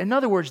reward for it. In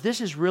other words, this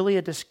is really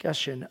a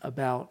discussion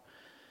about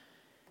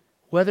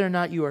whether or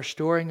not you are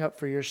storing up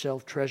for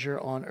yourself treasure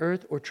on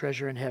earth or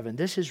treasure in heaven.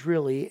 This is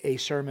really a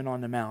Sermon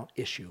on the Mount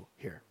issue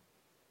here.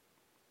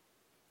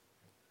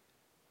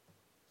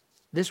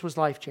 This was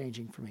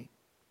life-changing for me.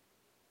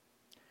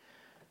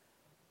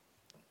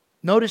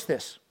 Notice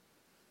this.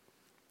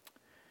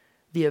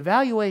 The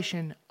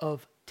evaluation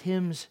of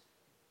Tim's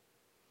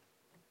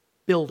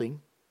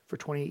building for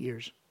 28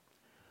 years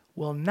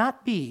will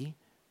not be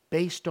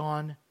based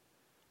on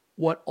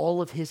what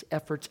all of his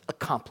efforts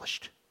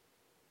accomplished.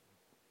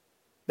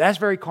 That's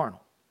very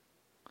carnal.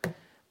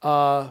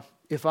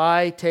 If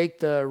I take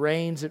the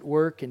reins at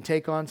work and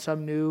take on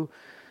some new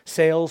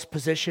sales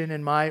position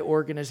in my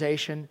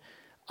organization,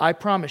 I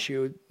promise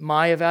you,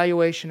 my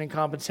evaluation and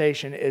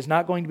compensation is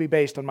not going to be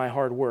based on my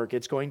hard work.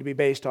 It's going to be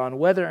based on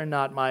whether or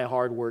not my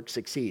hard work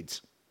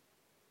succeeds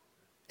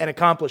and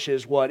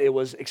accomplishes what it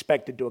was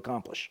expected to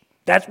accomplish.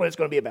 That's what it's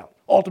going to be about,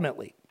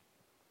 ultimately.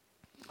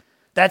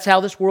 That's how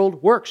this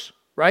world works,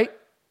 right?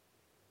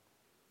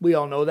 We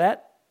all know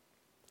that.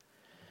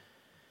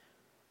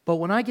 But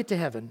when I get to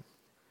heaven,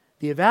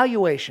 the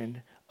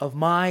evaluation of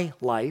my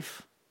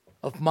life,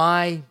 of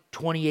my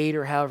 28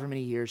 or however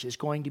many years, is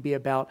going to be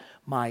about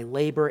my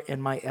labor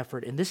and my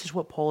effort. And this is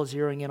what Paul is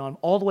zeroing in on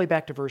all the way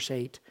back to verse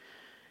 8.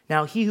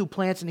 Now, he who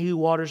plants and he who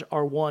waters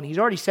are one. He's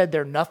already said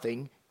they're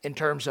nothing in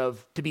terms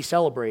of to be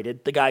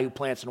celebrated, the guy who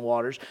plants and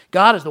waters.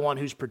 God is the one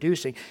who's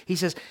producing. He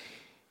says,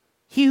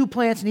 he who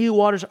plants and he who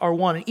waters are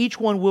one, and each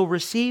one will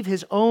receive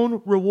his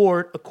own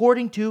reward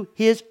according to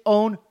his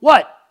own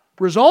what?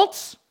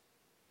 Results?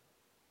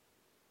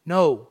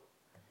 No.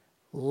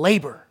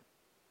 Labor.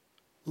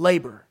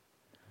 Labor.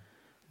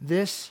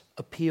 This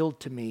appealed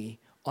to me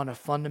on a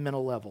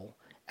fundamental level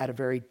at a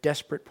very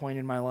desperate point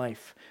in my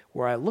life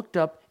where I looked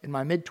up in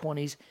my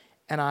mid-20s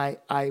and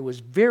I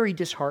was very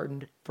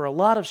disheartened for a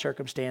lot of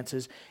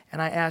circumstances,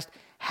 and I asked,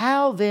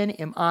 how then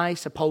am I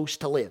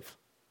supposed to live?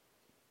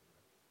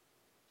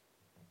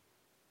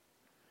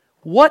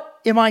 What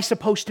am I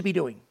supposed to be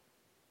doing?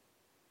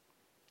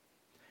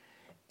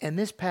 And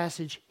this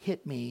passage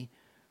hit me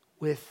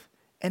with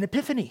an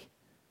epiphany.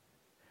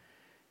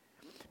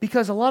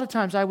 Because a lot of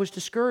times I was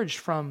discouraged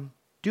from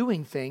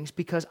doing things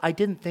because I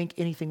didn't think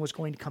anything was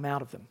going to come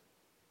out of them.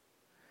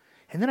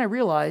 And then I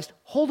realized,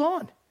 hold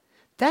on,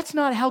 that's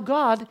not how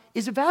God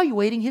is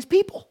evaluating his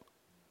people.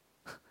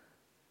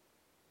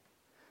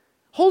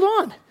 Hold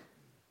on.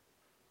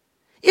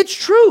 It's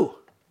true.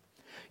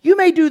 You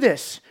may do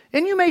this,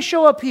 and you may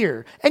show up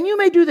here, and you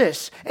may do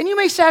this, and you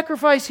may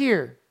sacrifice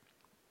here.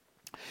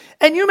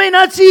 And you may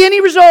not see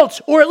any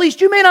results, or at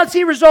least you may not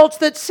see results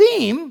that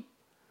seem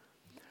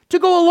to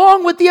go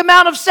along with the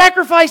amount of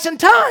sacrifice and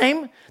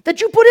time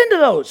that you put into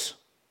those.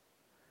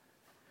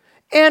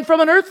 And from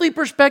an earthly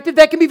perspective,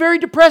 that can be very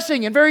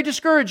depressing and very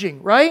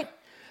discouraging, right?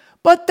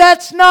 But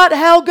that's not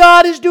how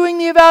God is doing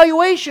the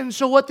evaluation.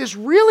 So what this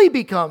really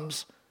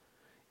becomes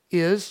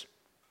is,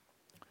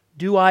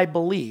 do I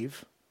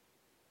believe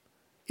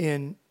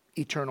in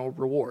eternal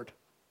reward?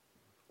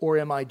 Or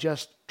am I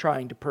just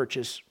trying to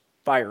purchase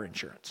fire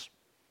insurance?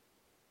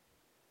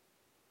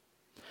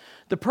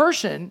 The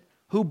person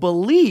who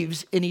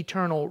believes in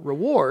eternal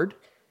reward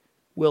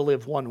will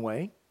live one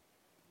way.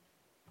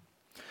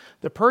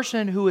 The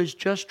person who is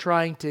just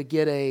trying to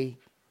get a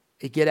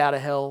get out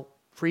of hell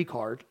free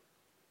card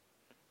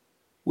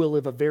will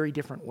live a very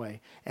different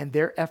way. And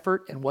their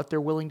effort and what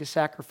they're willing to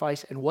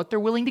sacrifice and what they're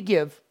willing to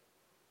give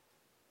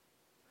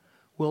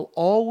will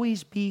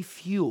always be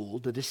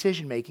fueled, the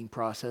decision-making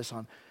process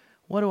on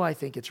what do I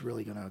think it's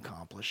really going to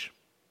accomplish.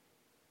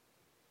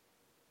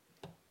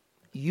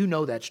 You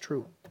know that's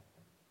true.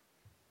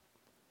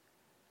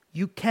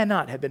 You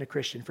cannot have been a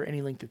Christian for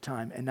any length of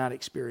time and not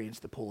experience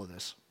the pull of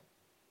this.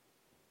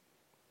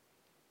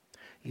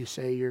 You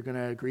say you're going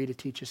to agree to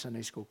teach a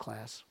Sunday school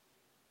class.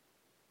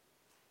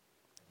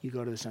 You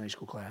go to the Sunday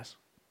school class.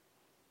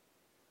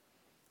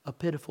 A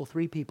pitiful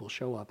 3 people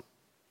show up.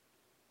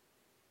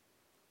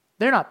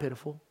 They're not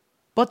pitiful,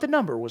 but the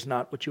number was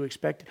not what you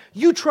expected.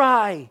 You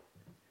try.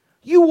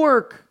 You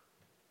work.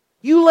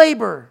 You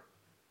labor.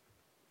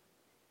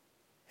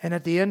 And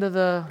at the end of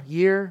the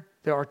year,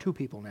 there are 2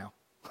 people now.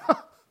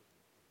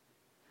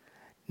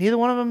 Neither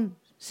one of them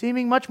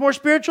seeming much more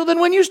spiritual than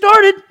when you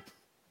started.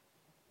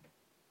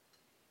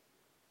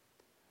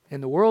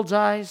 In the world's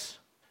eyes,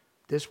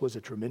 this was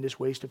a tremendous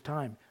waste of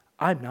time.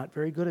 I'm not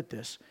very good at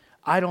this.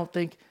 I don't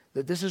think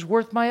that this is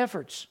worth my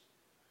efforts.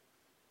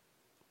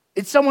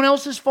 It's someone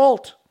else's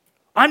fault.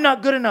 I'm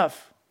not good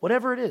enough.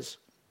 Whatever it is.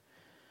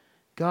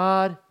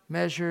 God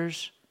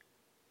measures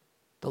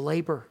the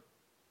labor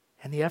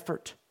and the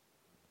effort.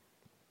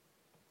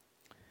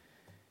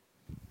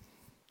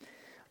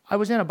 I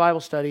was in a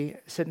Bible study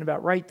sitting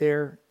about right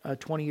there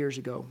 20 years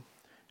ago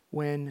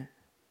when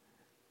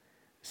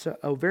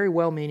a very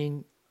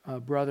well-meaning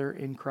brother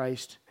in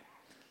Christ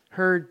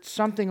heard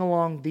something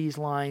along these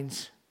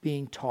lines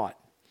being taught.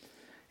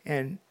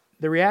 And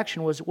the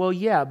reaction was, well,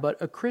 yeah,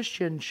 but a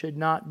Christian should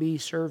not be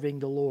serving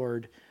the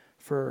Lord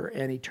for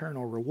an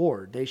eternal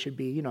reward. They should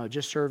be,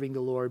 just serving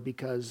the Lord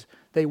because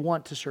they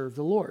want to serve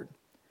the Lord.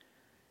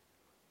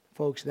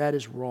 Folks, that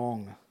is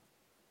wrong.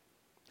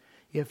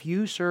 If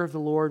you serve the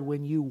Lord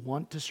when you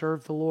want to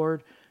serve the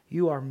Lord,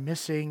 you are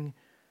missing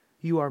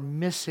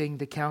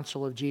the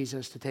counsel of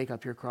Jesus to take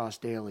up your cross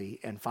daily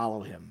and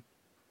follow Him.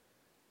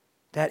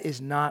 That is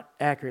not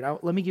accurate. I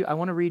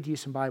want to read to you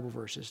some Bible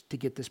verses to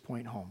get this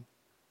point home.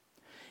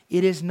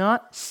 It is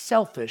not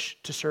selfish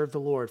to serve the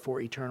Lord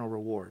for eternal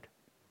reward.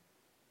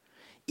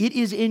 It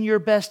is in your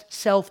best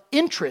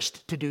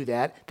self-interest to do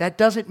that. That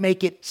doesn't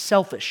make it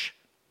selfish.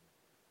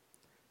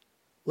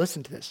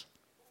 Listen to this.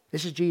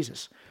 This is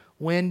Jesus.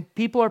 When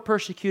people are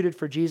persecuted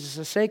for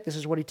Jesus' sake, this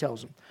is what He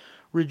tells them.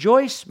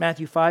 Rejoice,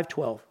 Matthew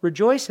 5:12.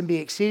 Rejoice and be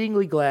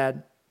exceedingly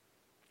glad,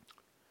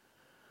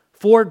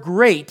 for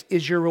great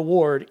is your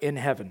reward in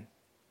heaven.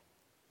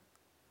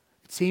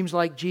 It seems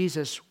like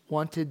Jesus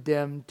wanted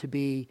them to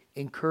be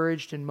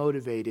encouraged and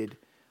motivated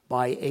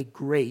by a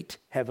great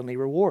heavenly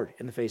reward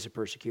in the face of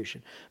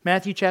persecution.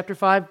 Matthew chapter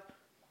 5,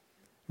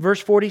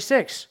 verse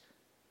 46.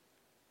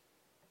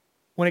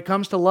 When it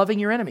comes to loving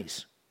your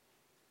enemies.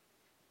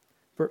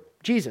 For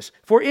Jesus,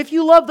 for if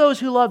you love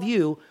those who love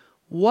you,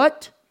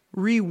 what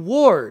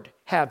reward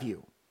have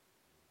you?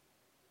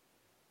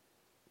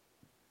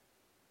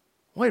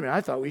 Wait a minute,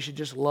 I thought we should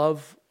just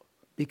love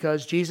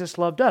because Jesus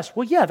loved us.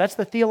 Well, yeah, that's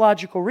the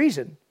theological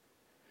reason.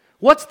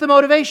 What's the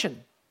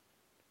motivation?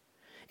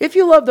 If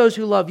you love those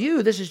who love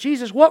you, this is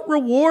Jesus, what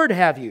reward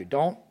have you?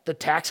 Don't the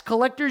tax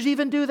collectors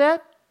even do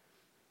that?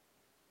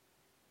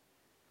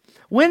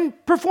 When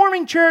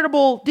performing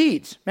charitable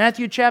deeds,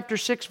 Matthew chapter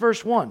 6,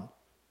 verse 1.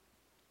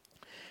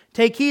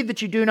 Take heed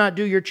that you do not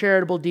do your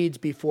charitable deeds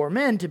before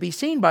men to be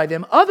seen by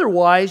them.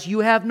 Otherwise,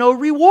 you have no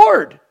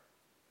reward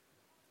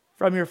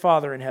from your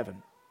Father in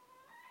heaven.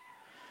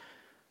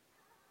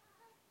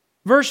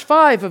 Verse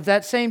 5 of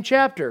that same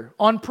chapter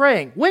on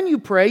praying. When you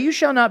pray, you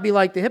shall not be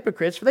like the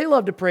hypocrites, for they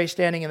love to pray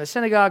standing in the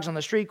synagogues on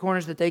the street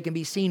corners that they can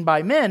be seen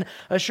by men.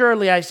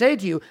 Assuredly, I say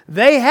to you,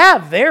 they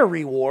have their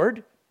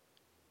reward.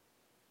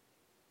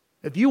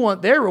 If you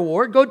want their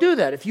reward, go do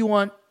that. If you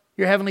want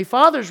your Heavenly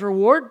Father's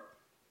reward,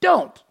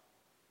 don't.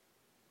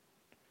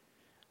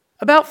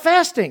 About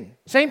fasting,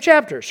 same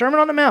chapter, Sermon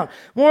on the Mount.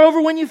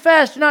 Moreover, when you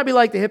fast, do not be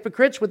like the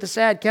hypocrites with the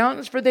sad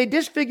countenance, for they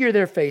disfigure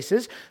their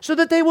faces, so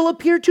that they will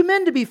appear to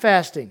men to be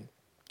fasting.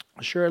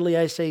 Assuredly,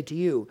 I say to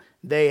you,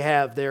 they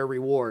have their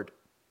reward.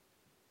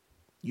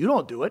 You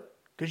don't do it,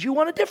 because you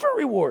want a different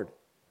reward.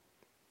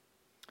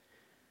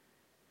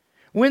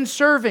 When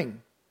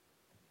serving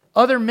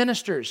other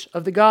ministers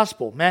of the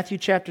gospel, Matthew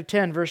chapter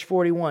 10, verse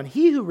 41,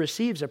 he who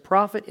receives a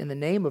prophet in the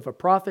name of a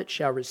prophet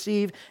shall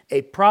receive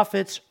a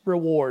prophet's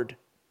reward.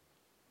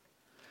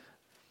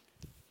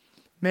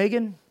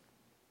 Megan,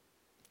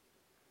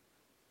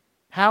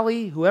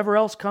 Hallie, whoever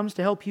else comes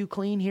to help you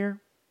clean here,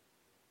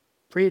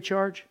 free of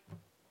charge.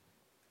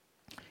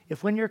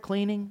 If when you're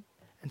cleaning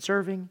and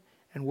serving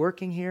and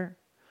working here,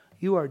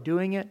 you are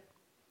doing it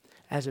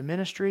as a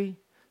ministry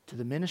to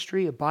the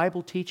ministry of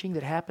Bible teaching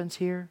that happens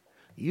here,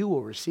 you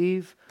will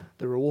receive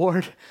the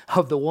reward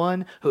of the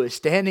one who is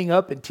standing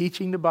up and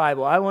teaching the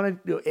Bible.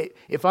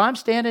 If I'm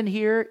standing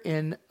here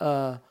in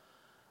a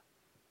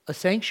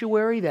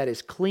sanctuary that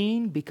is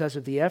clean because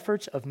of the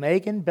efforts of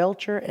Megan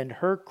Belcher and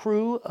her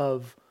crew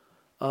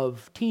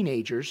of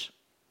teenagers,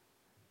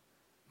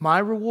 my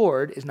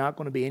reward is not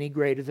going to be any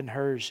greater than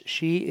hers.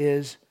 She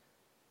is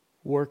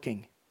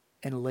working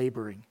and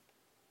laboring.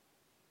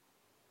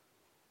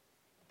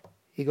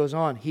 He goes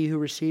on, he who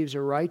receives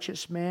a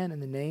righteous man in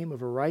the name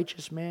of a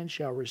righteous man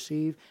shall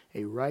receive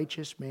a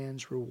righteous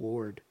man's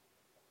reward.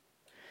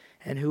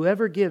 And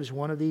whoever gives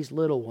one of these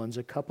little ones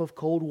a cup of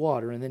cold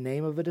water in the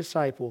name of a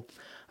disciple,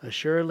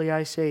 assuredly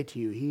I say to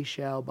you, he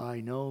shall by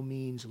no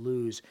means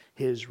lose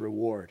his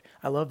reward.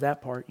 I love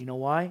that part. You know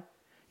why?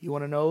 You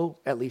want to know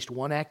at least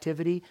one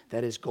activity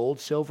that is gold,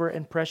 silver,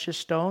 and precious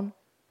stone?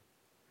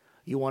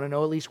 You want to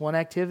know at least one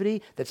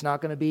activity that's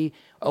not going to be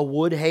a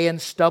wood, hay, and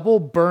stubble,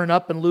 burn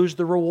up and lose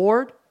the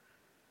reward?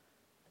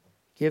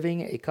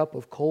 Giving a cup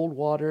of cold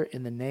water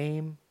in the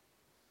name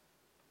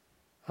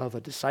of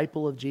a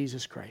disciple of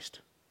Jesus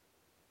Christ.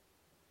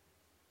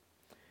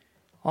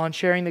 On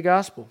sharing the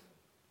gospel,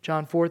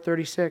 John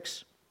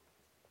 4:36.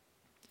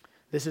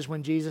 This is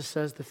when Jesus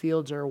says the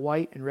fields are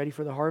white and ready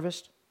for the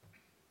harvest.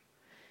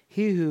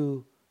 He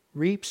who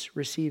reaps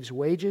receives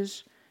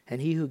wages,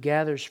 and he who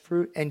gathers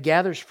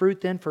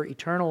fruit then for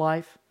eternal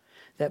life,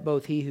 that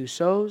both he who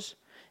sows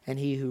and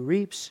he who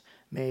reaps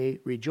may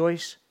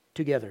rejoice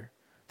together.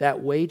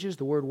 That wages,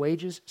 the word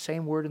wages,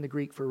 same word in the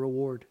Greek for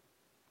reward.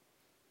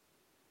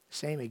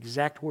 Same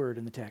exact word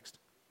in the text.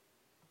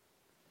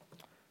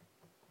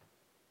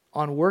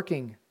 On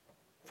working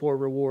for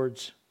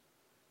rewards,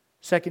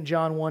 2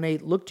 John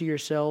 1:8, look to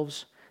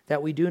yourselves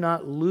that we do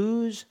not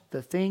lose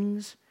the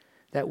things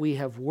that we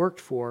have worked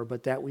for,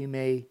 but that we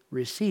may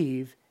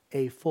receive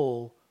a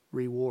full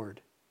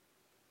reward.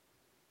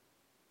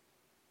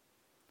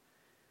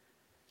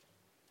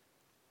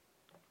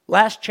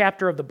 Last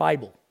chapter of the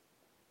Bible,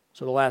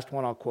 so the last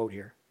one I'll quote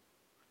here.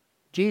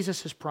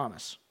 Jesus'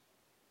 promise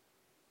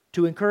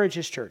to encourage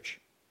his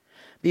church.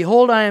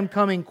 Behold, I am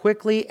coming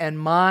quickly, and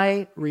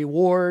my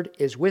reward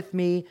is with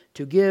me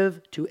to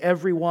give to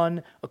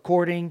everyone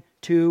according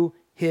to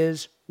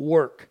his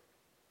work.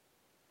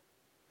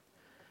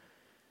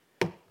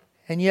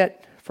 And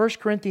yet, 1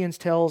 Corinthians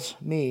tells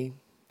me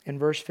in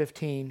verse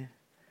 15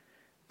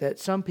 that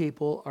some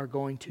people are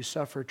going to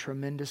suffer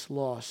tremendous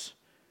loss.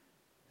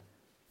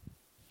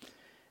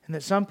 And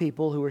that some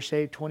people who were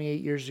saved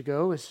 28 years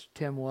ago, as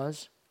Tim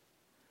was,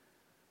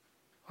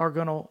 are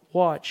going to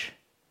watch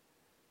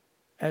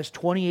as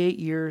 28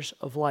 years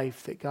of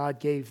life that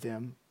God gave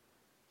them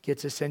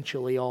gets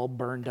essentially all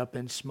burned up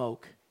in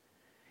smoke.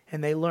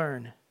 And they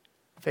learn,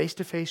 face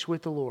to face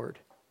with the Lord,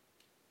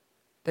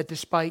 that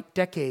despite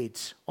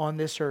decades on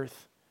this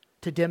earth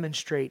to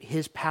demonstrate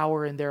his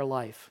power in their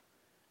life,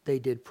 they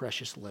did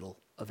precious little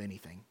of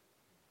anything.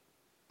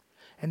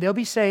 And they'll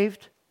be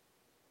saved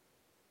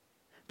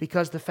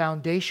because the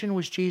foundation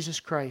was Jesus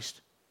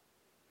Christ,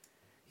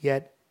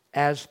 yet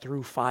as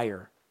through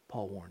fire,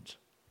 Paul warns.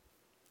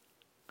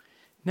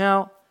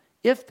 Now,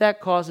 if that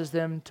causes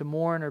them to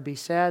mourn or be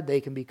sad,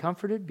 they can be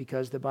comforted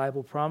because the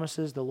Bible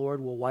promises the Lord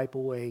will wipe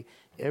away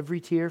every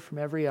tear from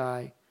every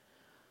eye.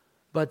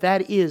 But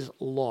that is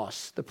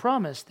loss. The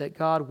promise that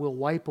God will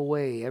wipe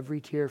away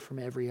every tear from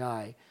every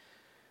eye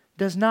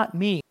does not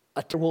mean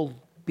there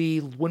will be,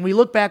 when we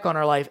look back on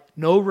our life,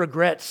 no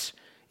regrets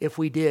if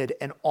we did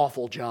an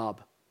awful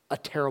job, a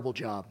terrible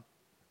job.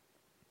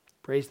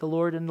 Praise the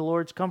Lord in the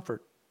Lord's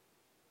comfort.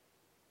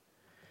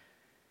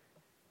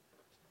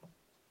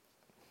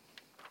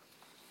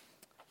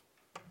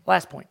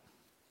 Last point.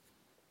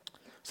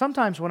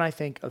 Sometimes when I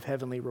think of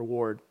heavenly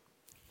reward,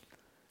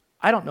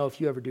 I don't know if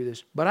you ever do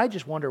this, but I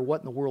just wonder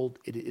what in the world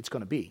it's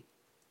going to be.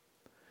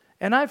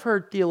 And I've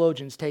heard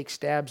theologians take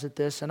stabs at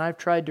this, and I've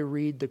tried to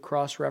read the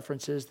cross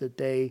references that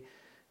they,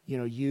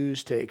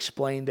 use to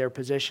explain their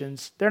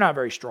positions. They're not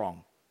very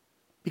strong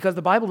because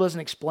the Bible doesn't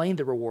explain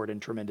the reward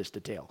in tremendous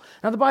detail.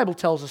 Now, the Bible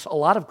tells us a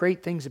lot of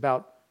great things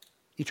about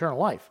eternal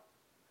life.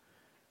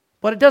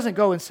 But it doesn't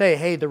go and say,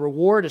 hey, the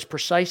reward is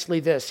precisely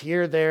this,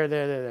 here,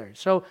 there.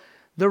 So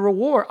the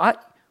reward,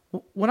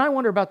 when I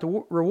wonder about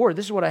the reward,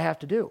 this is what I have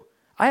to do.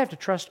 I have to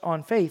trust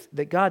on faith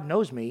that God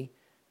knows me,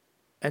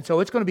 and so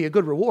it's going to be a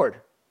good reward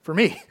for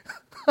me.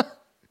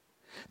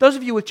 Those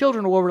of you with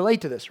children will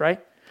relate to this, right?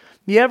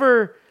 You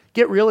ever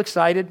get real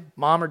excited,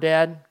 mom or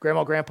dad,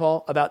 grandma,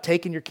 grandpa, about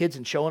taking your kids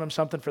and showing them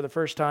something for the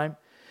first time,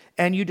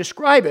 and you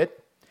describe it,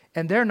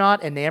 and they're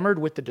not enamored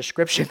with the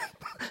description.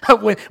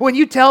 when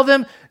you tell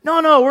them,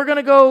 no, we're going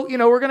to go,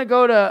 we're going to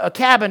go to a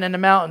cabin in the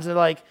mountains. They're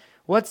like,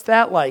 what's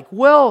that like?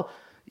 Well,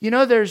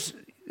 there's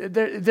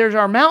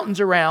our mountains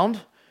around,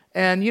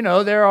 and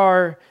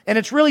and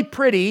it's really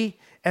pretty.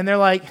 And they're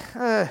like,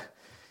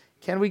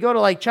 can we go to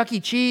like Chuck E.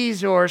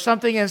 Cheese or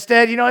something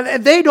instead?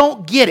 And they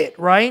don't get it,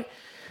 right?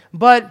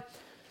 But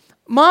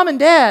mom and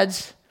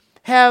dads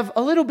have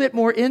a little bit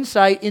more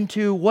insight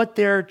into what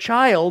their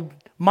child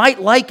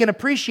might like and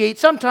appreciate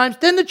sometimes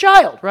than the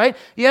child, right?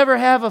 You ever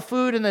have a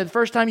food and the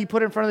first time you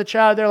put it in front of the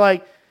child, they're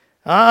like,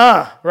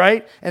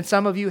 right? And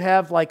some of you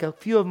have, like a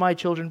few of my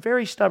children,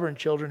 very stubborn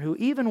children who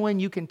even when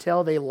you can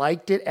tell they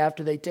liked it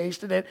after they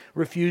tasted it,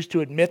 refuse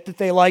to admit that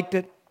they liked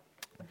it.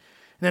 And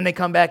then they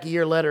come back a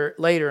year later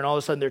and all of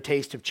a sudden their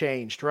tastes have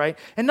changed, right?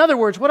 In other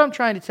words, what I'm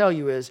trying to tell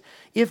you is,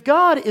 if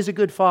God is a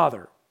good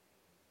father,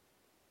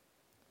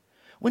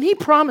 when he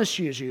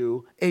promises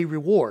you a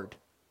reward,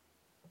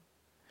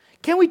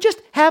 can we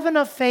just have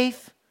enough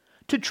faith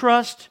to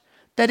trust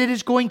that it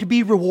is going to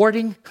be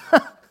rewarding?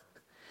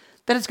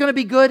 That it's going to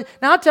be good?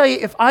 Now, I'll tell you,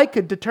 if I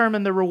could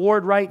determine the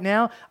reward right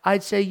now,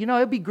 I'd say,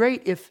 it'd be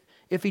great if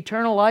if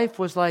eternal life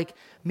was like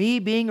me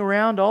being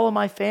around all of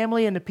my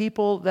family and the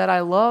people that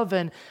I love,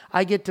 and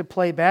I get to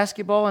play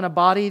basketball in a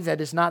body that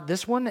is not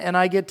this one, and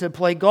I get to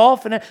play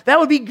golf, and that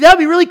would be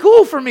really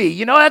cool for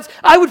me.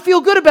 I would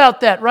feel good about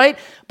that, right?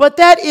 But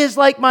that is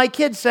like my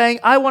kids saying,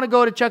 I want to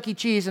go to Chuck E.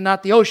 Cheese and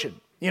not the ocean,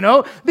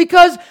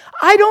 because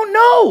I don't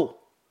know.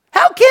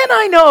 How can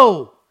I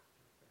know?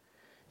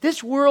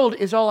 This world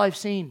is all I've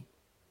seen.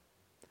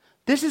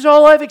 This is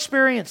all I've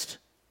experienced.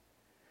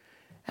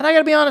 And I got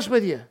to be honest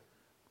with you.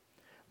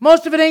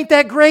 Most of it ain't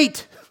that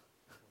great.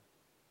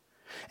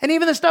 And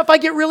even the stuff I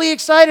get really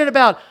excited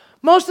about,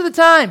 most of the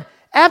time,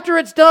 after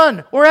it's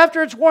done or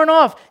after it's worn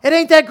off, it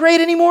ain't that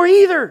great anymore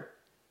either.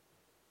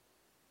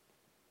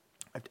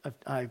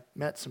 I've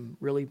met some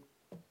really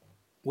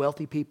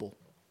wealthy people.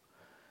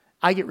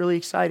 I get really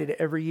excited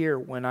every year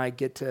when I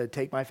get to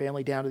take my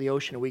family down to the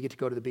ocean and we get to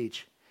go to the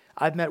beach.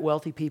 I've met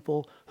wealthy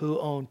people who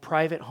own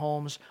private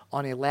homes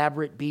on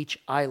elaborate beach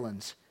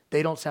islands.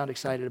 They don't sound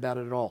excited about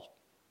it at all.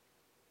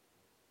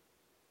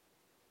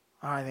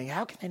 I think,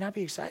 how can they not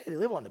be excited? They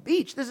live on the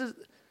beach.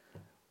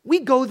 We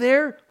go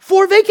there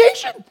for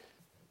vacation.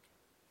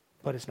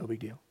 But it's no big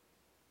deal.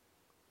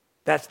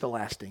 That's the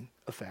lasting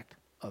effect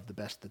of the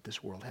best that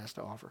this world has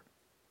to offer.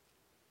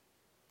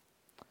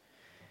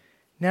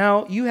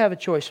 Now, you have a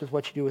choice with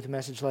what you do with a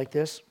message like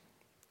this.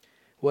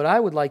 What I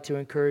would like to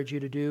encourage you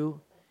to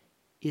do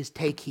is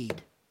take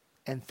heed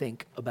and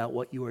think about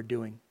what you are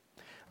doing.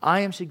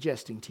 I am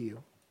suggesting to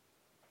you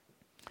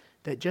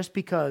that just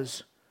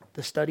because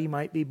the study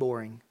might be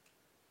boring,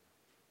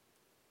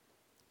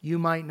 you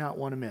might not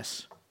want to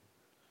miss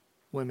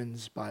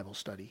women's Bible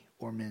study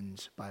or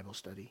men's Bible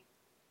study.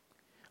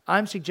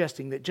 I'm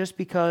suggesting that just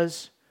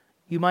because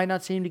you might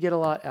not seem to get a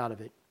lot out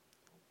of it,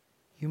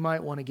 you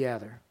might want to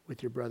gather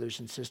with your brothers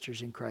and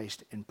sisters in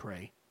Christ and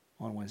pray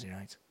on Wednesday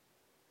nights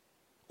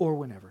or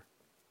whenever.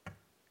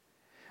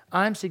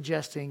 I'm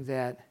suggesting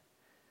that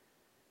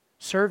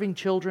serving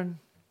children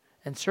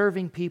and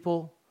serving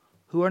people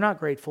who are not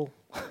grateful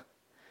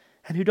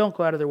and who don't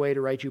go out of their way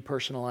to write you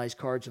personalized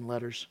cards and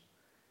letters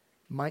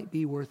might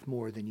be worth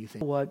more than you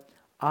think.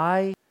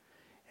 And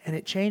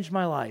it changed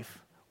my life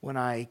when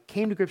I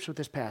came to grips with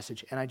this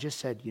passage and I just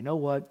said, you know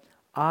what?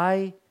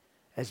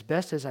 As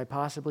best as I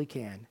possibly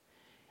can,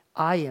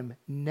 I am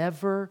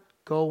never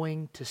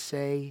going to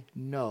say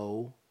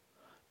no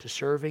to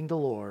serving the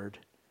Lord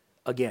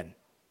again.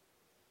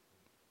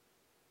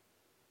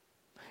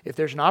 If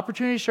there's an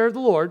opportunity to serve the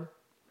Lord,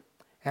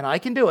 and I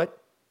can do it,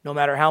 no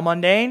matter how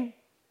mundane,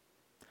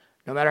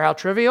 no matter how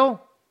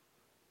trivial,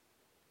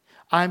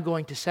 I'm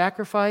going to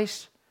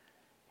sacrifice,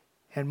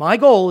 and my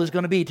goal is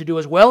going to be to do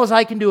as well as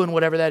I can do in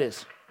whatever that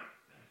is.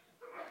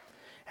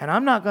 And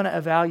I'm not going to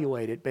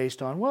evaluate it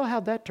based on, well,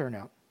 how'd that turn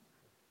out?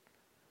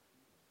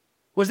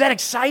 Was that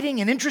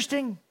exciting and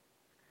interesting?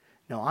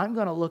 No, I'm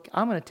going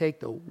to take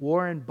the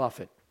Warren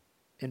Buffett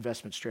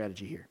investment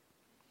strategy here.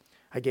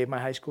 I gave my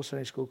high school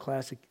Sunday school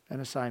class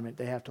an assignment.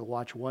 They have to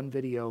watch one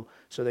video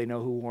so they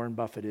know who Warren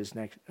Buffett is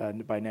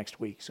by next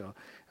week. So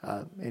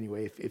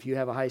anyway, if you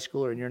have a high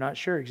schooler and you're not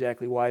sure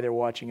exactly why they're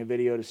watching a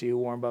video to see who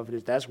Warren Buffett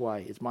is, that's why.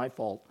 It's my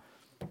fault.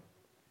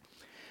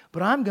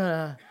 But I'm going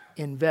to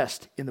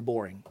invest in the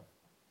boring.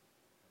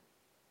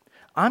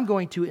 I'm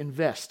going to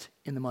invest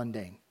in the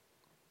mundane.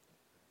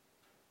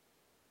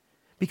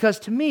 Because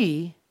to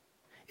me,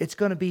 it's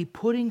going to be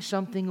putting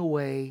something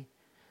away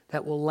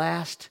that will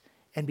last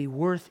and be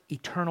worth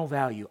eternal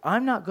value.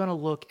 I'm not going to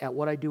look at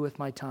what I do with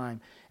my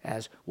time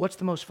as what's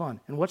the most fun,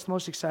 and what's the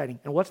most exciting,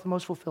 and what's the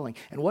most fulfilling,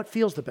 and what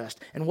feels the best,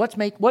 and what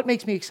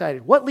makes me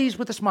excited, what leaves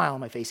with a smile on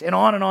my face, and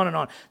on and on and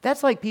on.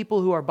 That's like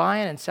people who are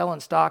buying and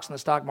selling stocks in the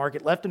stock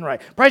market left and right.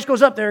 Price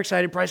goes up, they're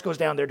excited. Price goes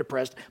down, they're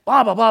depressed.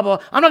 Blah, blah, blah, blah.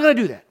 I'm not going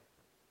to do that.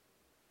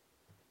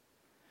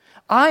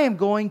 I am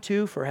going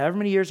to, for however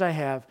many years I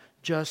have,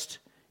 just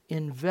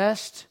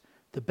invest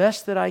the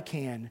best that I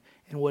can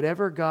in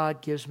whatever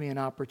God gives me an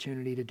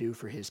opportunity to do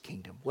for His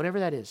kingdom, whatever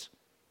that is.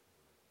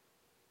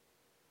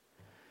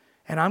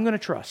 And I'm going to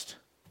trust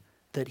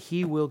that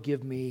He will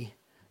give me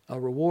a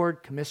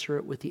reward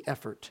commensurate with the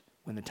effort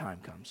when the time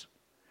comes.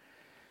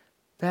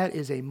 That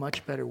is a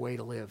much better way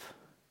to live.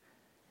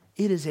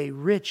 It is a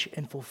rich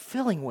and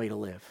fulfilling way to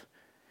live.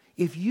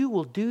 If you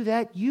will do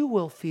that, you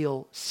will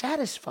feel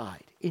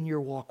satisfied in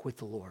your walk with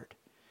the Lord.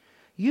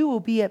 You will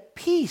be at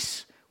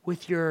peace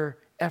with your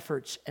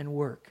efforts and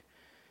work.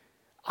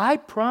 I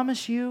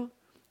promise you,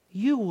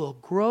 you will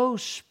grow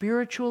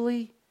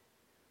spiritually.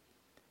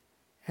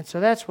 And so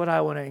that's what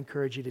I want to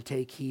encourage you to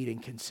take heed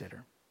and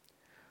consider.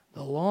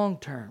 The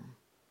long-term,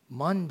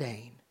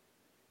 mundane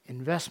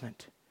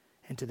investment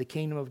into the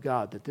kingdom of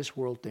God that this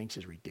world thinks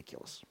is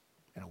ridiculous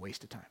and a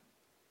waste of time.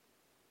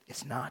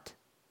 It's not.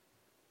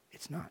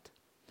 It's not.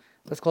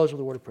 Let's close with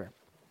a word of prayer.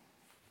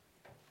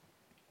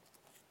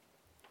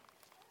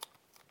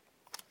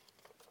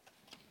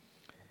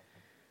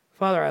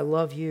 Father, I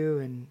love you,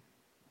 and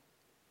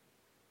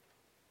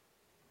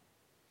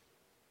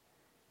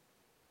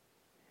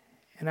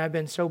I've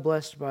been so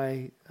blessed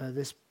by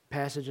this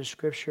passage of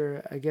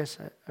Scripture. I guess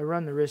I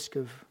run the risk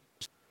of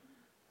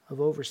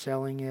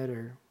overselling it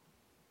or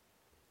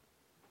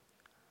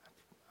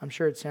I'm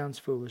sure it sounds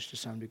foolish to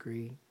some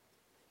degree.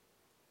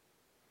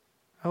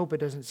 I hope it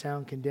doesn't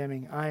sound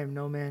condemning. I am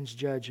no man's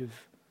judge of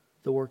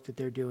the work that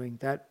they're doing.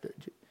 That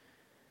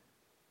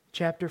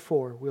chapter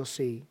 4, we'll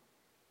see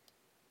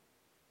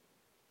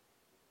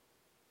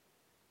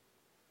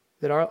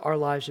that our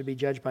lives should be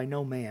judged by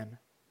no man.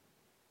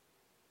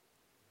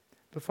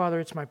 But Father,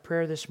 it's my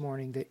prayer this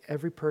morning that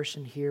every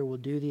person here will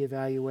do the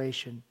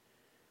evaluation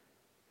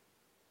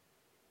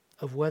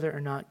of whether or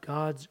not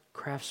God's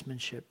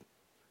craftsmanship,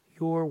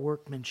 your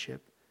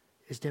workmanship,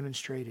 is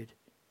demonstrated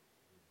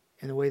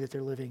in the way that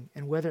they're living,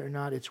 and whether or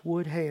not it's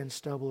wood, hay, and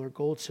stubble, or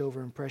gold,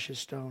 silver, and precious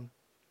stone,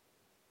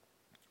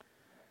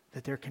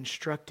 that they're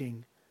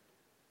constructing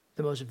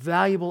the most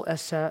valuable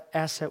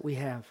asset we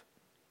have,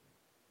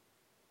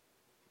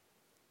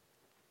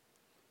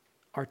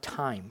 our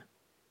time.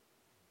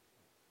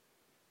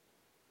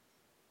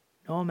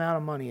 No amount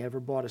of money ever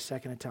bought a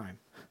second of time.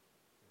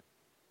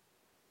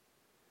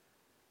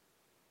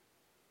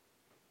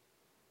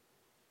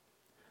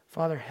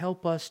 Father,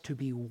 help us to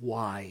be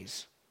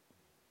wise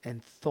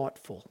and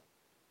thoughtful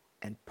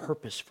and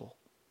purposeful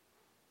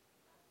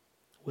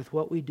with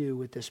what we do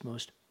with this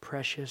most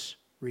precious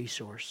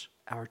resource,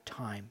 our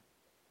time.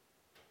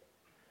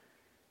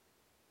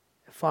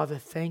 Father,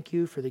 thank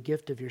you for the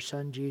gift of your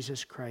Son,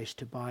 Jesus Christ,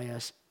 to buy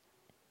us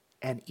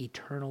an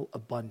eternal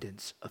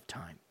abundance of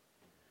time.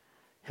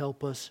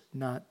 Help us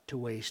not to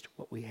waste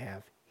what we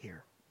have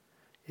here.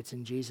 It's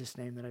in Jesus'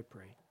 name that I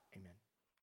pray.